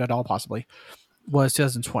or donated at all possibly was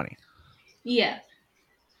 2020. Yeah.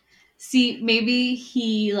 See, maybe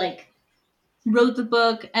he like wrote the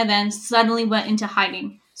book and then suddenly went into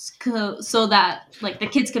hiding so that like the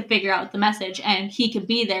kids could figure out the message and he could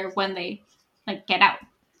be there when they like get out.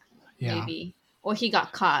 Yeah. Maybe. Or he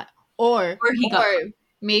got caught. Or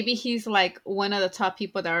maybe he's like one of the top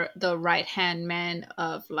people that are the right hand man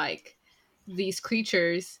of like these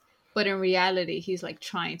creatures, but in reality he's like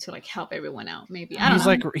trying to like help everyone out. Maybe he's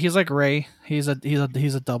like Ray. He's a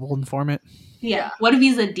double informant. Yeah. What if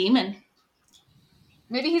he's a demon?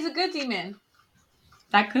 Maybe he's a good demon.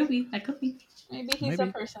 That could be. Maybe he's a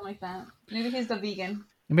person like that. Maybe he's the vegan.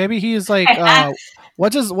 Maybe he's like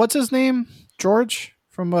what's his name? George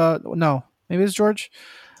from no, maybe it's George.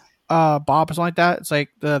 Bob or something like that. It's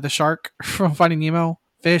like the shark from Finding Nemo.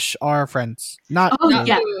 Fish are friends. Not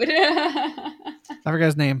yeah. I forgot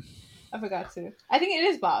his name. I forgot too. I think it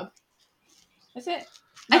is Bob. Is it?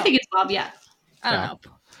 No. I think it's Bob, yeah. I don't know.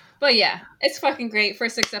 But yeah, it's fucking great for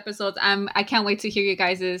 6 episodes. I can't wait to hear you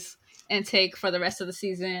guys' intake for the rest of the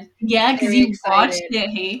season. Yeah, because you watched it,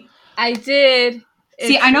 hey? I did.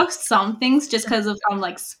 See, I know some things just because of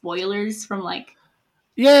like spoilers from like.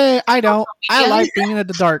 Yeah, I don't. I like being in the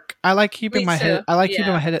dark. I like keeping my head. I like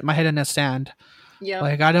keeping my head in the sand. Yeah.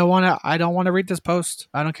 Like I don't want to read this post.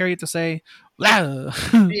 I don't care what you have to say. Yeah,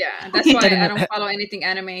 that's why I don't follow anything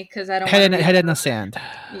anime because I don't. Head in the sand.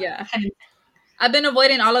 Yeah. I've been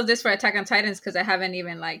avoiding all of this for Attack on Titans because I haven't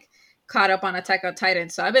even like caught up on Attack on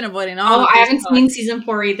Titans. So I've been avoiding all. I haven't seen season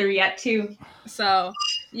 4 either yet, too. So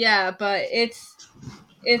yeah, but it's.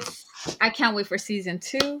 I can't wait for season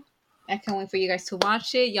 2. I can't wait for you guys to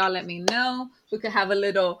watch it. Y'all let me know. We could have a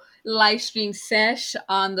little live stream sesh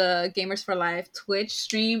on the Gamers for Life Twitch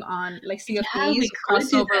stream on like Sea of Thieves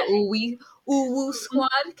crossover Uwu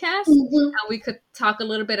Squadcast, and we could talk a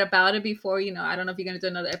little bit about it before, I don't know if you're gonna do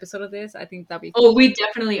another episode of this. I think that'd be cool. Oh, we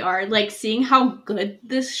definitely are. Like seeing how good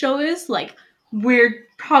this show is, like we're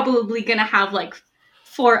probably gonna have like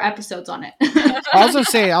 4 episodes on it. I was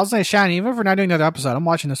gonna say, Shannon, even if we're not doing another episode, I'm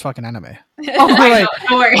watching this fucking anime. Oh my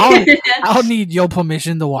God, I'll need your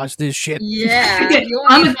permission to watch this shit. Yeah.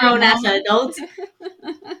 I'm a grown ass adult.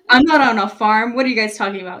 I'm not on a farm. What are you guys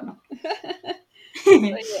talking about? No.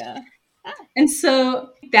 Yeah. And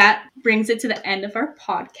so that brings it to the end of our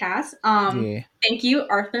podcast. Thank you,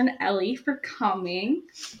 Arthur and Ellie, for coming.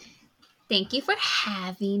 Thank you for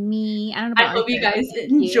having me. I hope you guys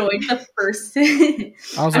enjoyed the first.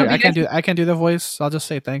 I was like, I can't do the voice. I'll just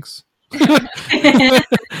say thanks.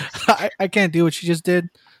 I can't do what she just did.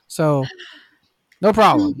 So no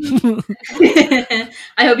problem. I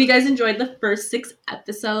hope you guys enjoyed the first 6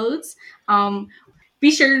 episodes. Be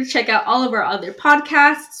sure to check out all of our other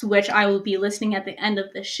podcasts, which I will be listing at the end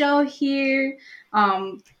of the show here.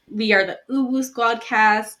 We are the Uwu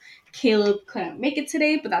Squadcast. Caleb couldn't make it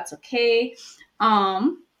today, but that's okay.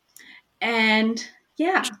 And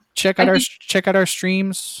yeah, check out our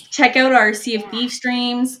streams. Check out our Sea of Thieves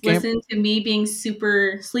streams. Listen to me being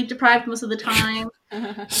super sleep deprived most of the time.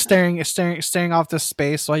 staring off the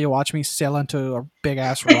space while you watch me sail into a big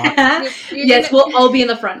ass rock. Yes, we'll all be in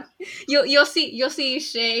the front. You'll see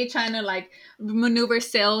Shay trying to like maneuver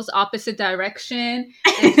sails opposite direction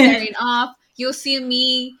and staring off. You'll see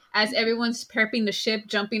me as everyone's prepping the ship,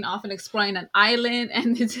 jumping off and exploring an island,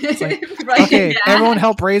 and it's like, okay, everyone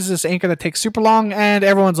help raise this anchor that takes super long, and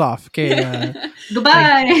everyone's off. Okay,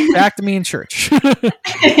 goodbye. Back to me in church.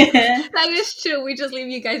 That is true. We just leave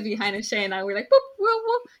you guys behind, and Shay and I, we're like, whoop, whoop,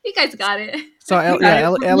 whoop. You guys got it. So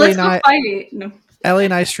Ellie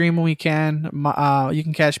and I stream when we can. You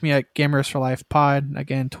can catch me at Gamers for Life Pod.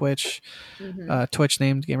 Again, Twitch. Twitch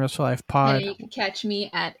named Gamers for Life Pod. And you can catch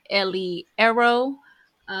me at Ellie Arrow.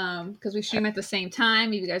 Because we stream at the same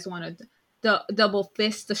time. If you guys want to double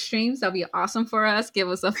fist the streams, that'll be awesome for us. Give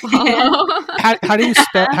us a follow. how do you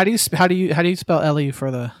spell Ellie for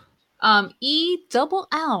the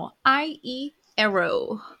ELLIE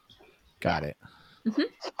Arrow? Got it.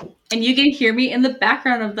 And you can hear me in the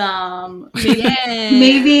background of them.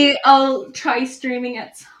 Maybe I'll try streaming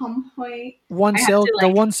at some point.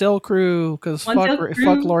 The one sail crew, because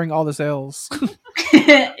fuck lowering all the sails.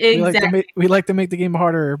 Exactly. We like to make the game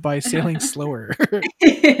harder by sailing slower.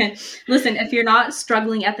 Listen, if you're not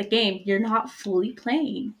struggling at the game, you're not fully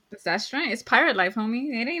playing. That's right. It's pirate life,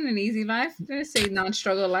 homie. It ain't an easy life. They say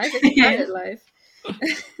non-struggle life. It's pirate life.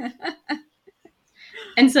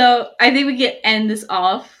 And so I think we can end this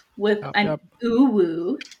off with an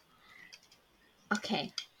uwu.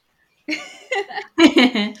 Okay.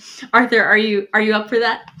 Arthur, are you up for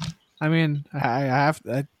that? I mean, I have.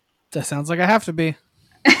 That sounds like I have to be.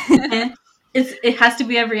 It has to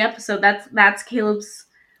be every episode. That's Caleb's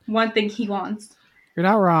one thing he wants. You're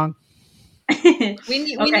not wrong. We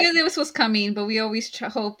knew this was coming, but we always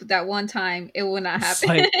hope that one time it will not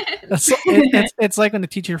happen. It's like when the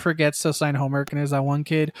teacher forgets to assign homework, and there's that one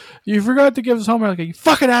kid, you forgot to give us homework. Like, you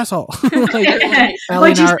fucking asshole.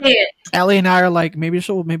 Ellie and I are like, maybe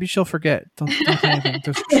she'll forget. Don't say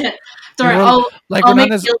anything. Sorry,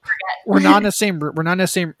 we're not in the same room. We're not in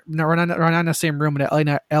the same room. But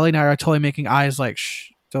Ellie and I are totally making eyes like,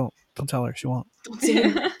 shh, don't tell her. She won't.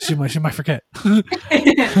 She might forget.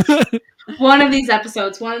 One of these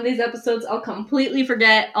episodes, I'll completely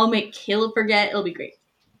forget. I'll make Caleb forget. It'll be great.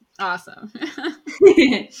 Awesome.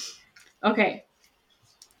 Okay.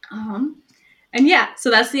 And yeah,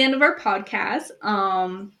 so that's the end of our podcast.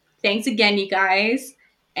 Thanks again, you guys.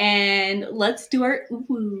 And let's do our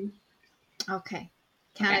uwu. Okay.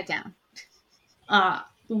 Count it down.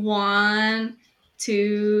 1,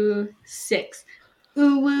 2, 6.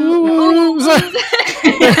 Ooh,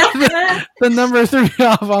 the number threw me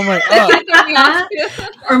off. I'm like, oh.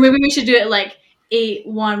 Or maybe we should do it like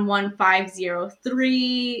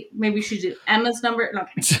 811503. Maybe we should do Emma's number. No,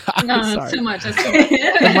 it's too much.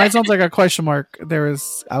 Mine sounds like a question mark.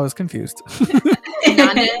 I was confused.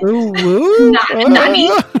 Nani.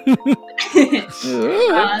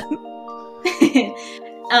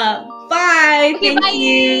 Bye. Okay,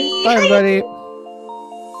 bye. Bye, everybody.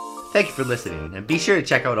 Thank you for listening, and be sure to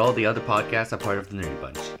check out all the other podcasts are part of the Nerdy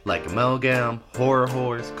Bunch, like Amalgam, Horror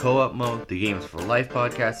Horrors, Co-op Mode, the Games for Life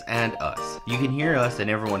podcast, and us. You can hear us and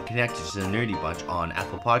everyone connected to the Nerdy Bunch on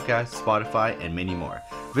Apple Podcasts, Spotify, and many more.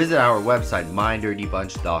 Visit our website,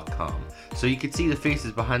 mynerdybunch.com, so you can see the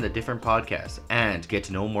faces behind the different podcasts and get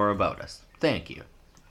to know more about us. Thank you.